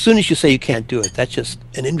as soon as you say you can't do it, that's just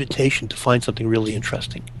an invitation to find something really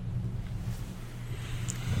interesting.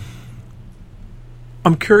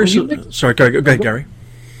 I'm curious. Sorry, go ahead, Gary.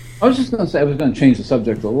 I was just going to say, I was going to change the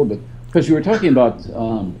subject a little bit because you were talking about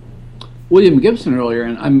William Gibson earlier,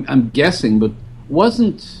 and I'm guessing, but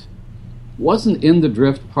wasn't In the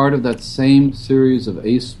Drift part of that same series of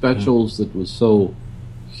ace specials that was so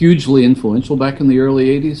hugely influential back in the early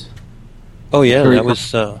 80s? Oh yeah, Terry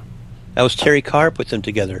that was Terry Carr put them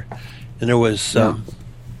together, and there was Stan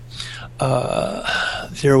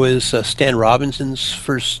Robinson's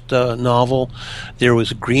first novel. There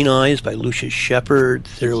was Green Eyes by Lucius Shepard.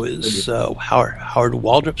 There was Howard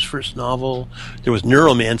Waldrop's first novel. There was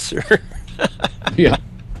Neuromancer. Yeah.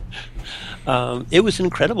 It was an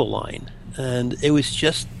incredible line, and it was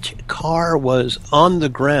just Carr was on the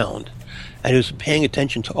ground, and he was paying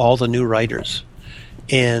attention to all the new writers,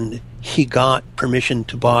 and he got permission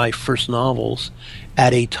to buy first novels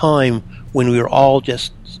at a time when we were all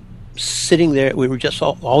just sitting there. We were just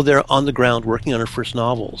all there on the ground working on our first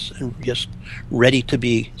novels and just ready to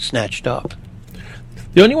be snatched up.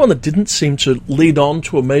 The only one that didn't seem to lead on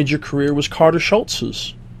to a major career was Carter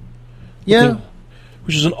Schultz's. Yeah.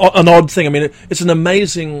 Which is an odd thing. I mean, it's an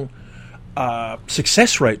amazing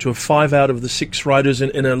success rate to have 5 out of the 6 writers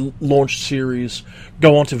in a launched series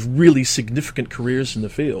go on to really significant careers in the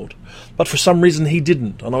field. But for some reason, he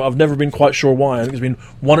didn't. And I've never been quite sure why. I think there's been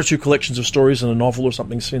 1 or 2 collections of stories and a novel or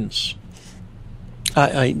something since.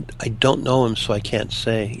 I don't know him, so I can't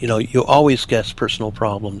say. You know, you always guess personal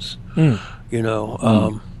problems. You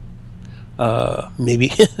know,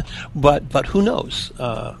 maybe, but who knows?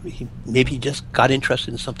 Maybe he just got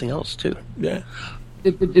interested in something else too. Yeah,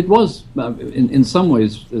 it was in some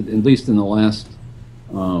ways, at least in the last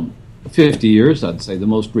 50 years, I'd say, the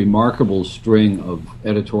most remarkable string of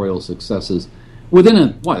editorial successes within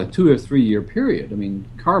a 2 or 3 year period. I mean,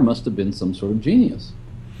 Carr must have been some sort of genius.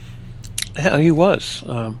 Yeah, he was.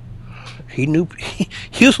 He knew.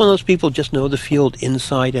 He was one of those people who just know the field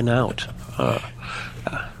inside and out.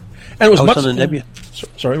 And it was I was much, on the Nebula.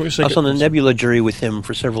 Sorry, what were you saying? I was on the Nebula jury with him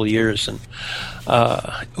for several years, and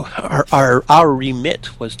our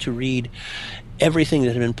remit was to read everything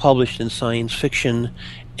that had been published in science fiction,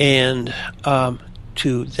 and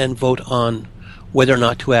to then vote on whether or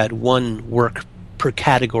not to add one work per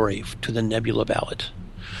category to the Nebula ballot.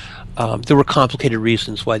 There were complicated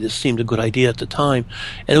reasons why this seemed a good idea at the time,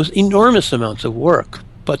 and it was enormous amounts of work.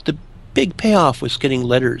 But the big payoff was getting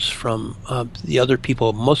letters from the other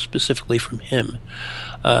people, most specifically from him.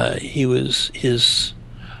 His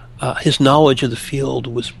knowledge of the field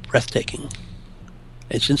was breathtaking.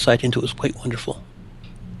 His insight into it was quite wonderful.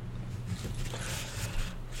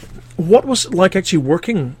 What was it like actually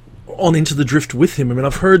working on Into the Drift with him? I mean,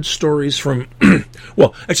 I've heard stories from,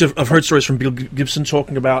 I've heard stories from Bill Gibson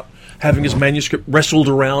talking about having his manuscript wrestled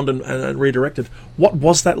around and redirected. What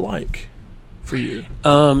was that like for you?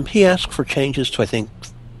 He asked for changes to, I think,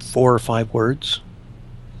 4 or 5 words.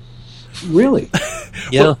 Really?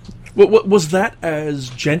 Yeah. Was that as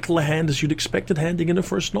gentle a hand as you'd expected handing in a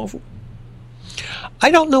first novel? I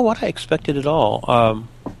don't know what I expected at all.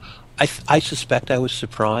 I suspect I was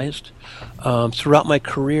surprised. Throughout my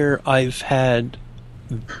career, I've had,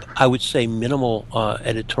 I would say, minimal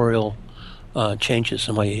editorial changes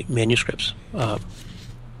in my manuscripts.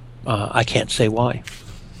 I can't say why.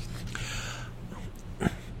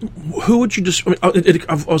 Who would you just? I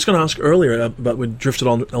was going to ask earlier, but we drifted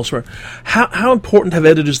on elsewhere. How important have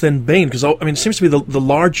editors then been? Because it seems to be the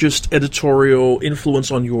largest editorial influence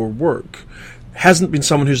on your work hasn't been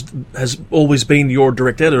someone has always been your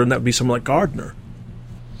direct editor, and that would be someone like Gardner.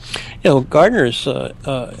 You know, Gardner is an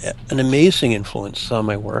amazing influence on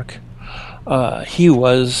my work. He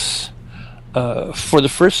was, for the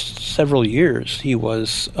first several years, he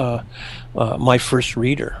was my first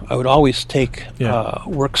reader. I would always take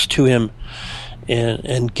works to him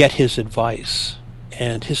and get his advice.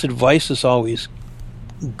 And his advice is always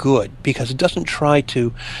good because it doesn't try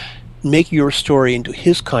to make your story into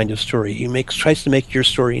his kind of story. He tries to make your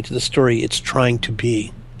story into the story it's trying to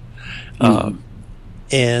be. And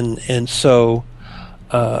so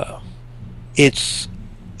it's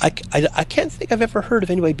I can't think I've ever heard of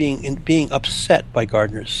anybody being upset by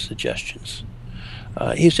Gardner's suggestions.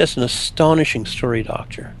 He's just an astonishing story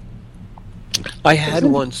doctor. I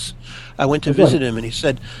went to visit him, and he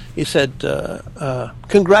said,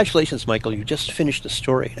 "Congratulations, Michael! You just finished a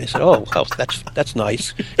story." And I said, "Oh, well, that's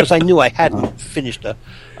nice," because I knew I hadn't finished a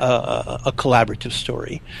collaborative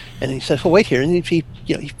story. And he said, "Well, wait here," and he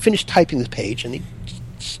finished typing the page, and he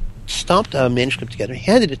stomped a manuscript together. He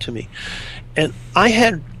handed it to me, and I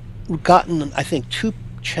had gotten, I think, 2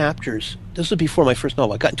 chapters. This was before my first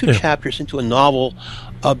novel. I got 2 chapters into a novel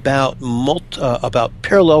about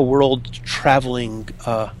parallel world traveling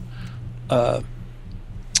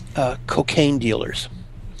cocaine dealers.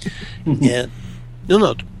 And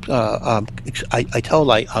I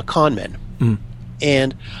tell con men.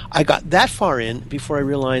 And I got that far in before I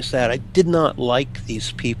realized that I did not like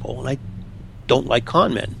these people, and I don't like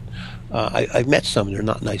con men. I've met some; they're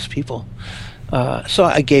not nice people. So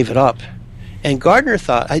I gave it up. And Gardner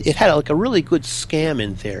thought it had like a really good scam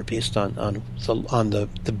in there, based on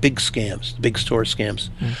the big scams, the big store scams.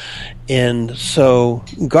 And so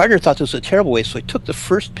Gardner thought this was a terrible way. So he took the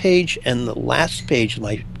first page and the last page of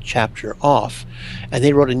my chapter off, and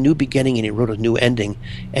they wrote a new beginning and he wrote a new ending,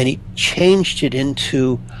 and he changed it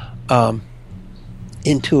into a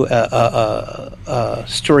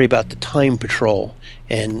story about the Time Patrol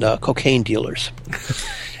and cocaine dealers,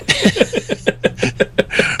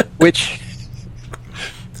 which.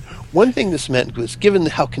 One thing this meant was, given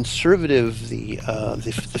how conservative the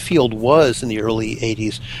field was in the early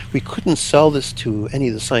 80s, we couldn't sell this to any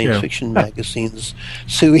of the science fiction magazines,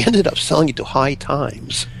 so we ended up selling it to High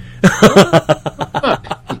Times.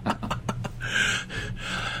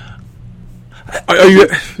 Are you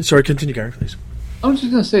sorry? Continue, Gary, please. I was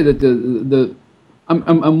just going to say that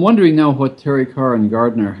I'm wondering now what Terry Carr and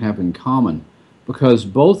Gardner have in common, because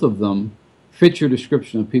both of them fit your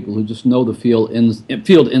description of people who just know the field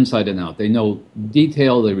inside and out. They know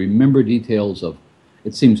detail, they remember details of,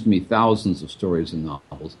 it seems to me, thousands of stories and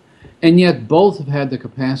novels. And yet both have had the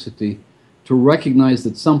capacity to recognize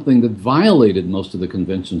that something that violated most of the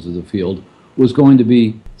conventions of the field was going to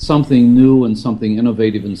be something new and something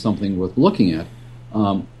innovative and something worth looking at.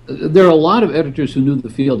 There are a lot of editors who knew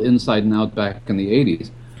the field inside and out back in the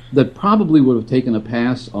 80s that probably would have taken a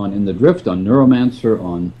pass on In the Drift, on Neuromancer,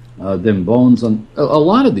 on Them Bones, on a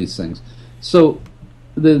lot of these things. So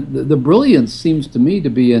the brilliance seems to me to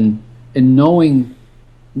be in knowing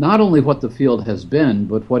not only what the field has been,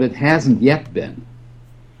 but what it hasn't yet been,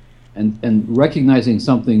 and recognizing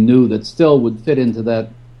something new that still would fit into that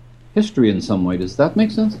history in some way. Does that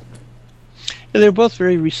make sense? And they're both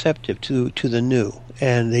very receptive to the new,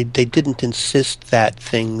 and they didn't insist that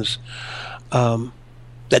things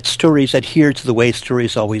that stories adhere to the way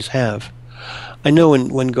stories always have. I know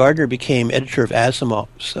when Gardner became editor of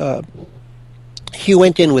Asimov's, he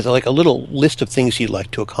went in with like a little list of things he'd like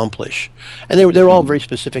to accomplish, and they were all very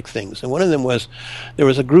specific things. And one of them was there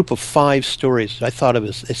was a group of 5 stories. I thought of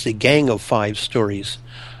it as a gang of 5 stories,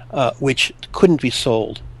 which couldn't be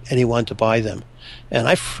sold, and he wanted to buy them. And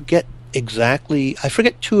I forget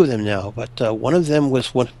 2 of them now, but one of them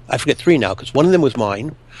was one. I forget 3 now, because one of them was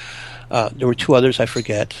mine. There were 2 others I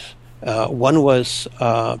forget. One was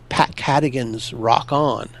Pat Cadigan's Rock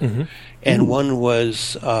On, and one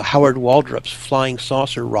was Howard Waldrop's Flying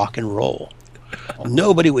Saucer Rock and Roll.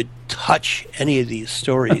 Nobody would touch any of these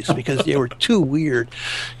stories because they were too weird.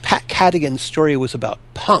 Pat Cadigan's story was about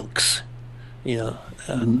punks,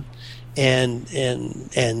 and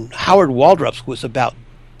Howard Waldrop's was about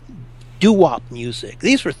doo-wop music.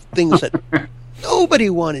 These were things that nobody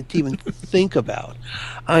wanted to even think about.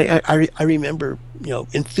 I remember,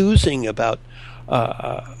 enthusing about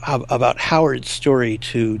Howard's story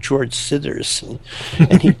to George Sithers,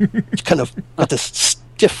 and he kind of got this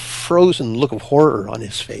stiff, frozen look of horror on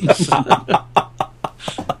his face.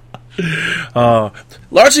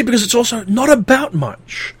 Largely because it's also not about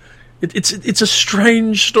much. It's a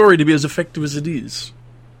strange story to be as effective as it is.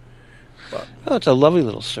 Oh, it's a lovely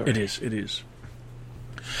little story. It is.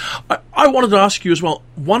 I wanted to ask you as well,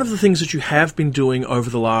 one of the things that you have been doing over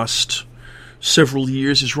the last several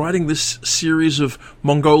years is writing this series of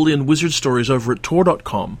Mongolian wizard stories over at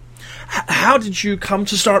Tor.com. How did you come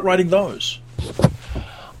to start writing those?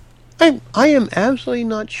 I am absolutely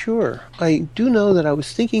not sure. I do know that I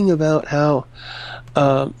was thinking about how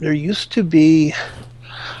there used to be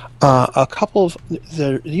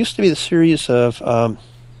there used to be the series of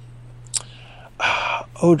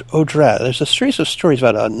Odra. There's a series of stories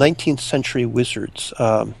about 19th century wizards.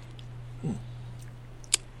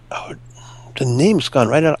 The name's gone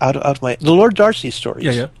right out of my... The Lord Darcy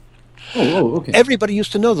stories. Yeah. Oh, okay. Everybody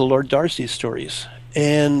used to know the Lord Darcy stories.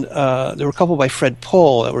 And there were a couple by Fred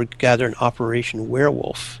Pohl that were gathered in Operation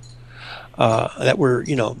Werewolf that were,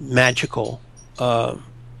 magical,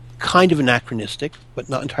 kind of anachronistic, but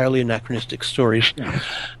not entirely anachronistic stories. Yeah.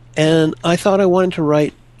 And I thought I wanted to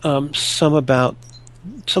write something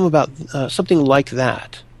like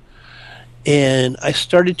that. And I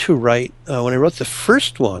started to write, when I wrote the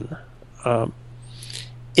first one,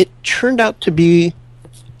 it turned out to be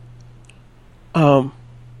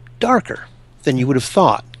darker than you would have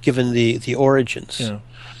thought, given the origins. Yeah.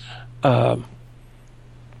 But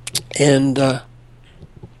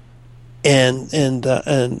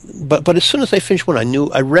as soon as I finished one,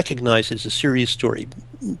 I recognized it as a series story,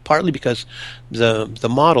 partly because the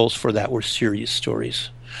models for that were series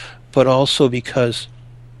stories, but also because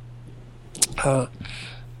the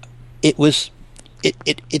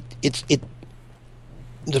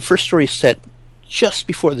first story set just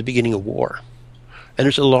before the beginning of war, and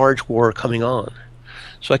there's a large war coming on.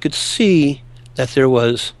 So I could see that there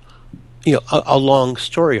was, a long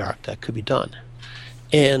story arc that could be done,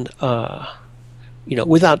 and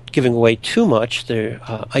without giving away too much,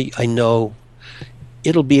 I know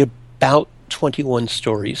it'll be about 21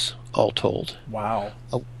 stories all told. Wow.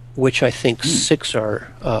 Which I think six are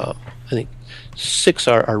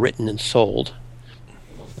written and sold.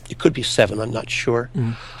 It could be 7. I'm not sure.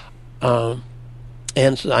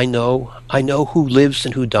 And I know who lives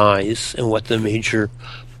and who dies and what the major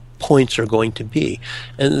points are going to be.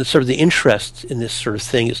 And sort of the interest in this sort of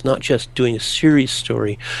thing is not just doing a series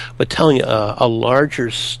story, but telling a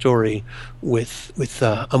larger story with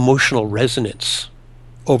emotional resonance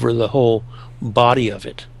over the whole body of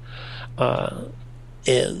it.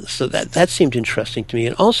 And so that seemed interesting to me.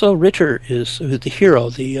 And also Ritter is the hero,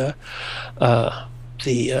 the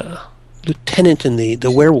lieutenant in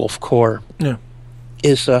the werewolf corps. Yeah.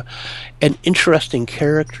 Is an interesting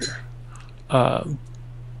character.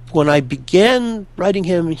 When I began writing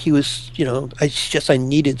him, he was, I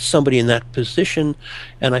needed somebody in that position,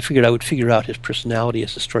 and I figured I would figure out his personality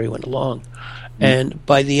as the story went along. And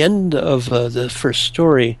by the end of the first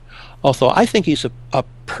story, although I think he's a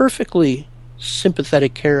perfectly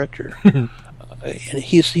sympathetic character, and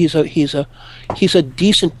he's a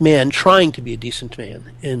decent man trying to be a decent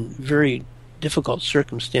man in very difficult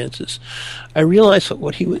circumstances. I realized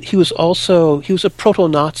that he was a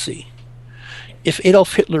proto-Nazi. If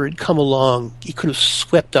Adolf Hitler had come along, he could have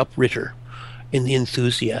swept up Ritter in the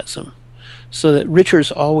enthusiasm. So that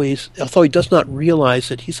Ritter's always, although he does not realize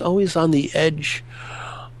it, he's always on the edge.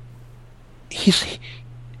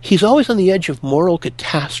 He's always on the edge of moral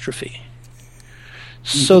catastrophe.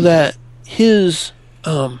 So that his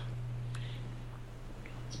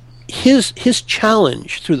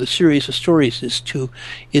challenge through the series of stories is to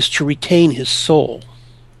retain his soul,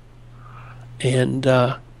 and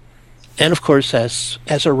of course,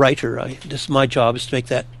 as a writer, my job is to make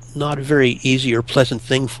that not a very easy or pleasant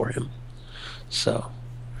thing for him. So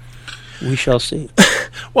we shall see.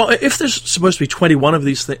 Well, if there's supposed to be 21 of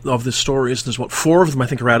these stories, there's 4 of them I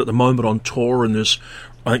think are out at the moment on tour, and there's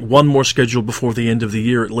I think 1 more scheduled before the end of the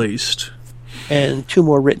year at least. And 2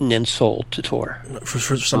 more written and sold to tour.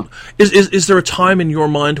 For some, is there a time in your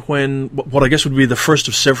mind when what I guess would be the first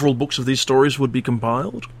of several books of these stories would be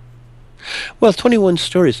compiled? Well, 21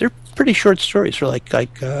 stories. They're pretty short stories. They're like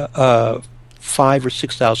 5,000 or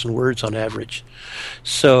 6,000 words on average.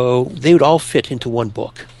 So they would all fit into one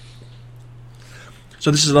book.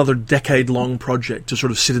 So this is another decade-long project to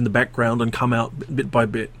sort of sit in the background and come out bit by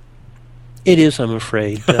bit. It is, I'm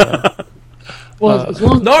afraid. Well, as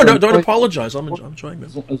long as don't apologize. I'm enjoying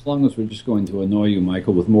this. As long as we're just going to annoy you,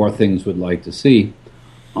 Michael, with more things we'd like to see.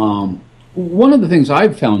 One of the things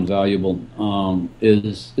I've found valuable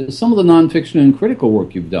is some of the nonfiction and critical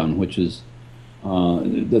work you've done, which is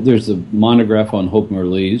there's a monograph on Hope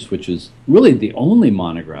Merlees, which is really the only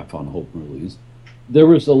monograph on Hope Merlees. There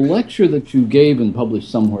was a lecture that you gave and published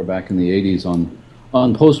somewhere back in the 80s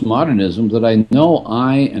on postmodernism that I know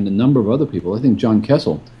I and a number of other people, I think John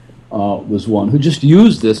Kessel, was one who just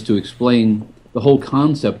used this to explain the whole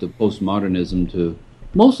concept of postmodernism to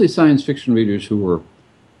mostly science fiction readers who were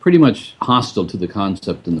pretty much hostile to the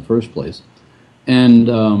concept in the first place. And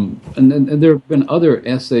there have been other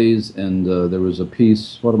essays, and there was a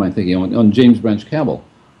piece, what am I thinking, on James Branch Cabell.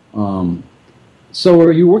 So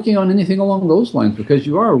are you working on anything along those lines? Because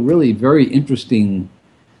you are a really very interesting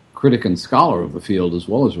critic and scholar of the field as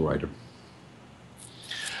well as a writer.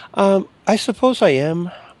 I suppose I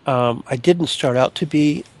am. I didn't start out to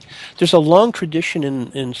be. There's a long tradition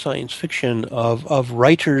in science fiction of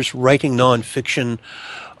writers writing nonfiction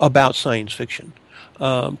about science fiction,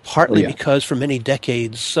 partly because for many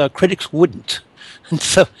decades critics wouldn't. And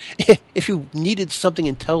so if you needed something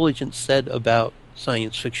intelligent said about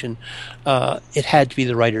science fiction, it had to be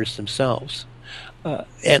the writers themselves.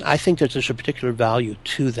 And I think that there's a particular value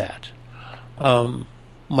to that.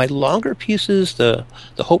 My longer pieces, the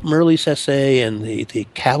Hope Merlees essay and the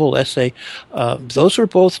Cabell essay, those were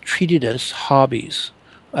both treated as hobbies.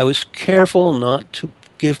 I was careful not to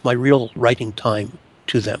give my real writing time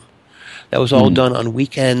to them. That was all done on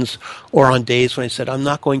weekends or on days when I said, I'm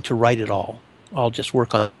not going to write at all. I'll just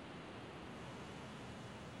work on.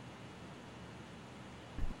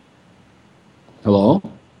 Hello?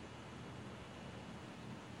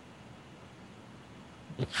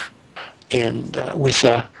 And with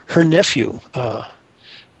her nephew,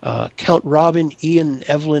 Count Robin Ian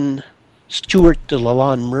Evelyn Stuart de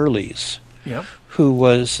Lalonde Merlees, Yep. who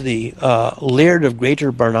was the Laird of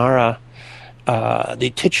Greater Barnara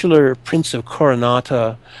the titular Prince of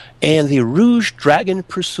Coronata, and the Rouge Dragon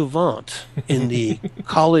Pursuivant in the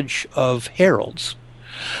College of Heralds.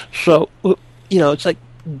 So, it's like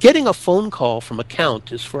getting a phone call from a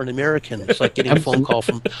count is for an American. It's like getting a phone call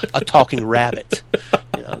from a talking rabbit.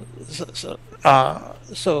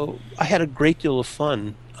 So I had a great deal of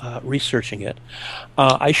fun researching it.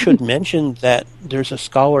 I should mention that there's a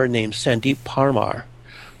scholar named Sandeep Parmar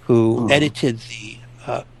who edited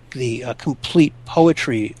the complete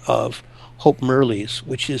poetry of Hope Merleys,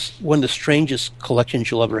 which is one of the strangest collections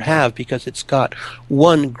you'll ever have, because it's got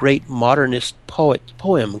one great modernist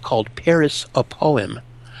poem called Paris, a Poem.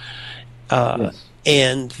 Yes.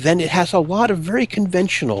 And then it has a lot of very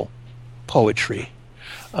conventional poetry.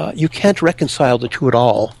 You can't reconcile the two at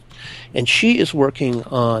all. And she is working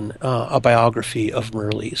on a biography of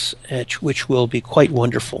Merleys, which will be quite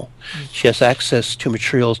wonderful. She has access to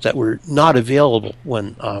materials that were not available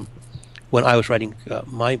when I was writing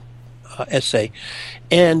my essay,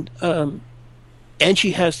 and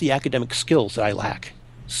she has the academic skills that I lack.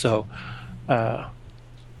 So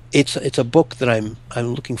it's a book that I'm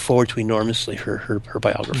looking forward to enormously. Her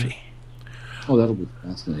biography. Oh, that'll be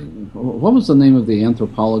fascinating. What was the name of the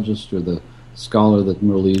anthropologist or the scholar that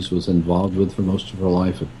Merleys was involved with for most of her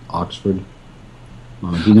life at Oxford?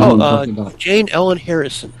 Do you know what I'm talking about? Jane Ellen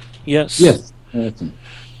Harrison. Yes. Yes. Harrison.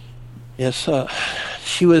 Yes.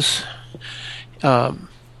 She was.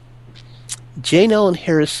 Jane Ellen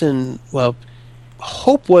Harrison. Well,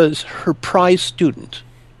 Hope was her prize student,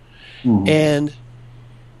 and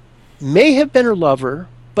may have been her lover,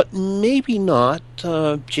 but maybe not.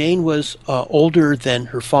 Jane was older than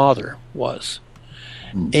her father was,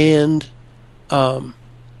 and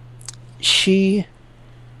Jane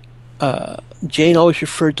always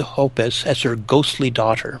referred to Hope as her ghostly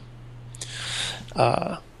daughter.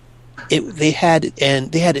 They had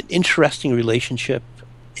an interesting relationship,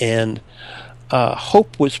 and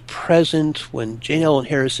Hope was present when Jane Ellen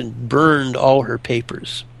Harrison burned all her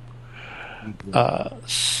papers.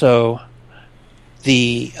 So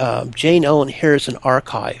the Jane Ellen Harrison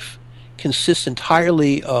archive consists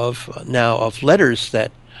entirely of letters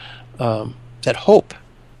that Hope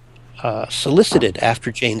solicited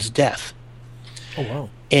after Jane's death. Oh, wow.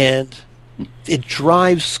 And it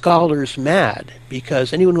drives scholars mad,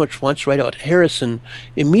 because anyone who wants to write about Harrison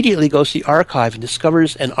immediately goes to the archive and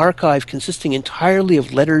discovers an archive consisting entirely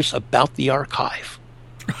of letters about the archive.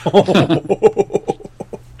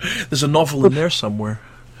 There's a novel in there somewhere.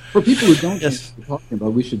 For people who don't know what we're talking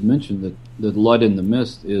about, we should mention that Blood in the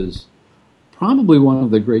Mist is probably one of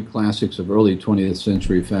the great classics of early 20th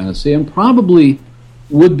century fantasy, and probably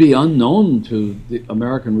would be unknown to the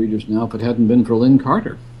American readers now if it hadn't been for Lynn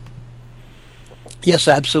Carter. Yes,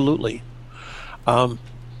 absolutely.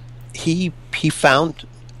 He found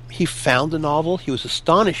the novel. He was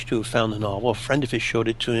astonished to have found the novel. A friend of his showed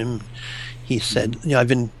it to him. He said, I've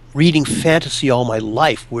been reading fantasy all my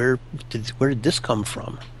life. Where did this come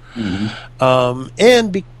from?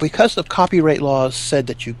 And because the copyright laws said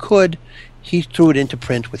that you could, he threw it into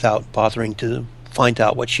print without bothering to find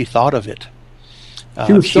out what she thought of it.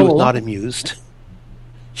 She was not amused.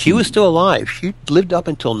 She was still alive. She lived up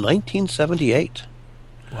until 1978.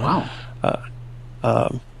 Wow.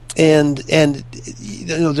 And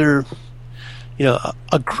there,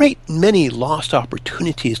 a great many lost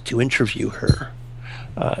opportunities to interview her.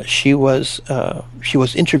 She was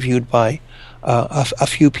interviewed by a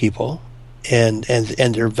few people, and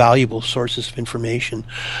they're valuable sources of information.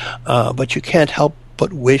 But you can't help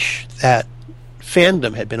but wish that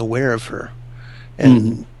fandom had been aware of her,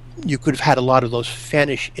 and you could have had a lot of those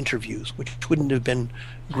fanish interviews, which wouldn't have been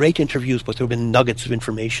great interviews, but there would have been nuggets of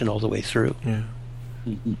information all the way through. Yeah.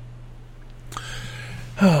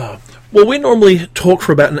 Well, we normally talk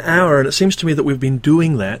for about an hour, and it seems to me that we've been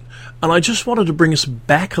doing that. And I just wanted to bring us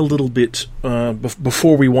back a little bit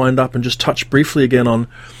before we wind up and just touch briefly again on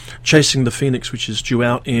Chasing the Phoenix, which is due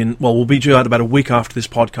out will be due out about a week after this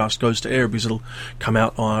podcast goes to air, because it'll come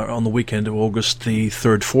out on the weekend of August the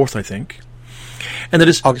 3rd, 4th, I think. And that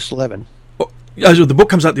is August 11th. The book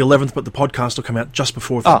comes out the 11th, but the podcast will come out just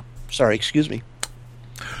before that. Sorry, excuse me.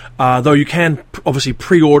 Though you can obviously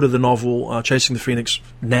pre-order the novel Chasing the Phoenix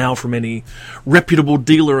now from any reputable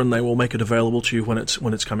dealer, and they will make it available to you when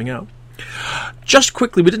it's coming out. Just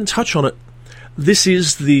quickly, we didn't touch on it. This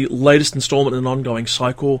is the latest installment in an ongoing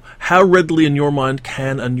cycle. How readily, in your mind,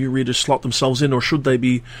 can a new reader slot themselves in, or should they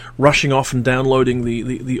be rushing off and downloading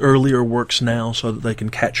the earlier works now so that they can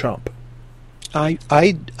catch up? I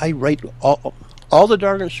write all the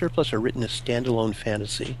Dark and Surplus are written as standalone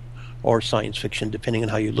fantasy or science fiction, depending on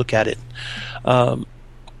how you look at it.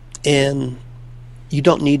 And you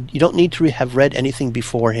don't need to have read anything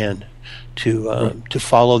beforehand to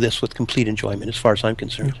follow this with complete enjoyment, as far as I'm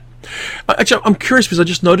concerned. Actually, I'm curious because I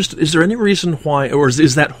just noticed, is there any reason why, or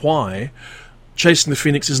is that why, Chasing the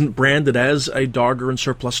Phoenix isn't branded as a Darger and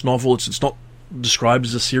Surplus novel? It's not described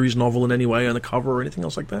as a series novel in any way on the cover or anything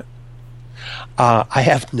else like that? I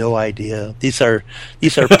have no idea. These are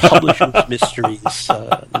publishers' mysteries,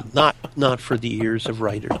 not for the ears of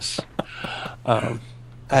writers. I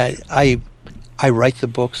write the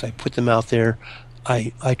books. I put them out there.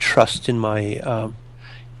 I trust in my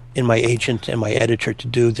agent and my editor to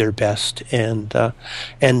do their best, and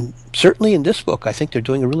certainly in this book, I think they're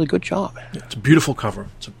doing a really good job. Yeah, it's a beautiful cover.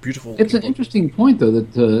 It's an interesting point, though,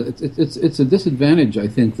 that it's a disadvantage, I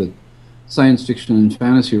think, that science fiction and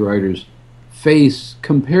fantasy writers face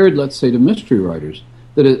compared, let's say, to mystery writers.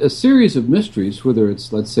 That a series of mysteries, whether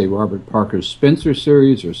it's, let's say, Robert Parker's Spencer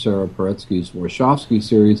series or Sarah Paretsky's Warshawski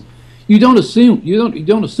series, you don't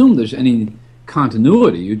assume there's any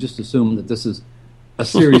continuity. You just assume that this is a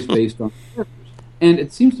series based on characters. And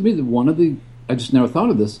it seems to me that I just never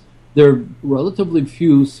thought of this, there are relatively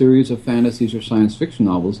few series of fantasies or science fiction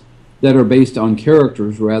novels that are based on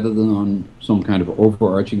characters rather than on some kind of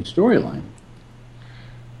overarching storyline.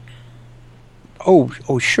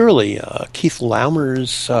 Oh, surely. Keith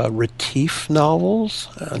Laumer's Retief novels,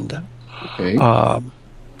 and okay. And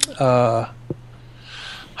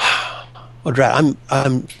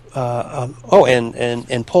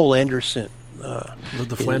Paul Anderson.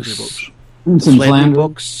 The Flandre books. Flandre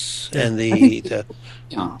books, and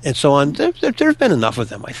and so on. There's been enough of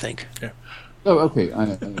them, I think. Yeah. Oh, okay.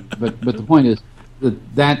 But the point is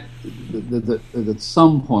that at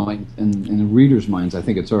some point in readers' minds, I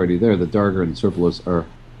think it's already there, that Darger and Surplus are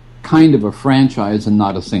kind of a franchise and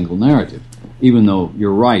not a single narrative. Even though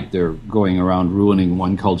you're right, they're going around ruining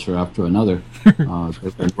one culture after another. They're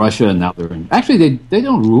in Russia, and now they're in... Actually, they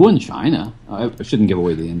don't ruin China. I shouldn't give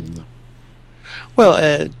away the ending, though.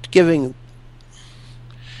 Well,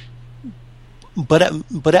 but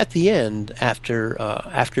at the end,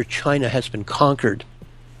 after China has been conquered,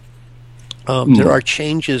 there are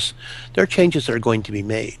changes. There are changes that are going to be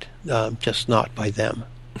made, just not by them.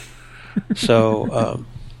 So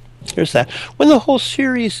there's that. When the whole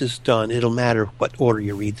series is done, it'll matter what order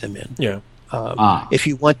you read them in. Yeah. If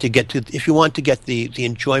you want to get the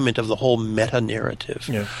enjoyment of the whole meta narrative.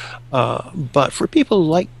 Yeah. But for people who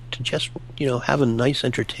like to just have a nice,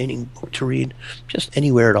 entertaining book to read, just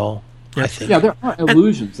anywhere at all. Yeah. I think. Yeah, there are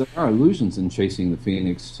allusions. There are allusions in Chasing the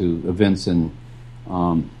Phoenix to events in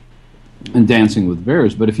Dancing with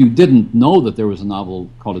Bears. But if you didn't know that there was a novel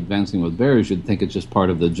called Advancing with Bears, you'd think it's just part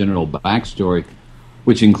of the general backstory,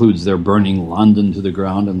 which includes their burning London to the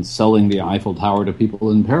ground and selling the Eiffel Tower to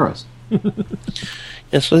people in Paris.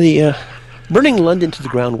 And so the burning London to the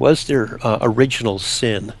ground was their original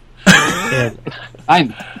sin.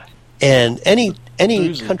 And any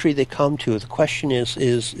country they come to, the question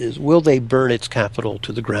is will they burn its capital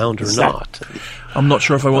to the ground or not? I'm not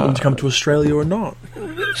sure if I want them to come to Australia or not.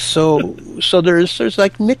 So there's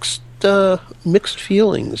like mixed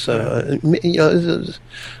feelings, about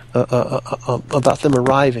them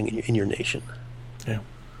arriving in your nation. Yeah.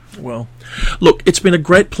 Well, look, it's been a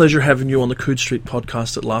great pleasure having you on the Coode Street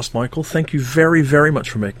podcast at last, Michael. Thank you very, very much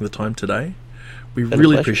for making the time today. We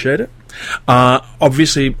really appreciate it.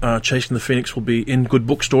 Obviously, Chasing the Phoenix will be in good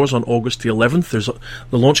bookstores on August the 11th. There's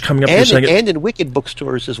the launch coming up. And in Wicked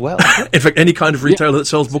bookstores as well. In fact, any kind of retailer that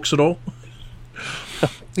sells books at all.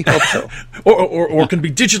 We hope so. or can be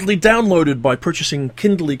digitally downloaded by purchasing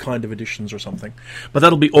Kindle-y kind of editions or something. But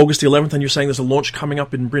that'll be August the 11th, and you're saying there's a launch coming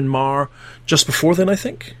up in Bryn Mawr just before then, I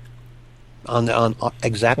think?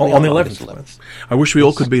 Exactly on the 11th. I wish we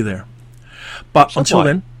all could be there. But until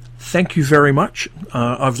then, thank you very much.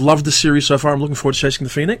 I've loved the series so far. I'm looking forward to Chasing the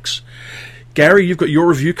Phoenix. Gary, you've got your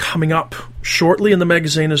review coming up shortly in the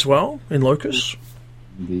magazine as well, in Locus.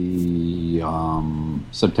 The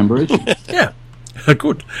September issue. Yeah.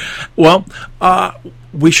 Good. Well,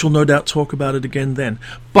 we shall no doubt talk about it again then.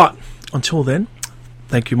 But until then,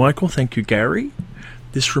 thank you, Michael. Thank you, Gary.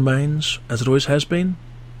 This remains, as it always has been,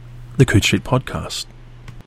 the Coode Street Podcast.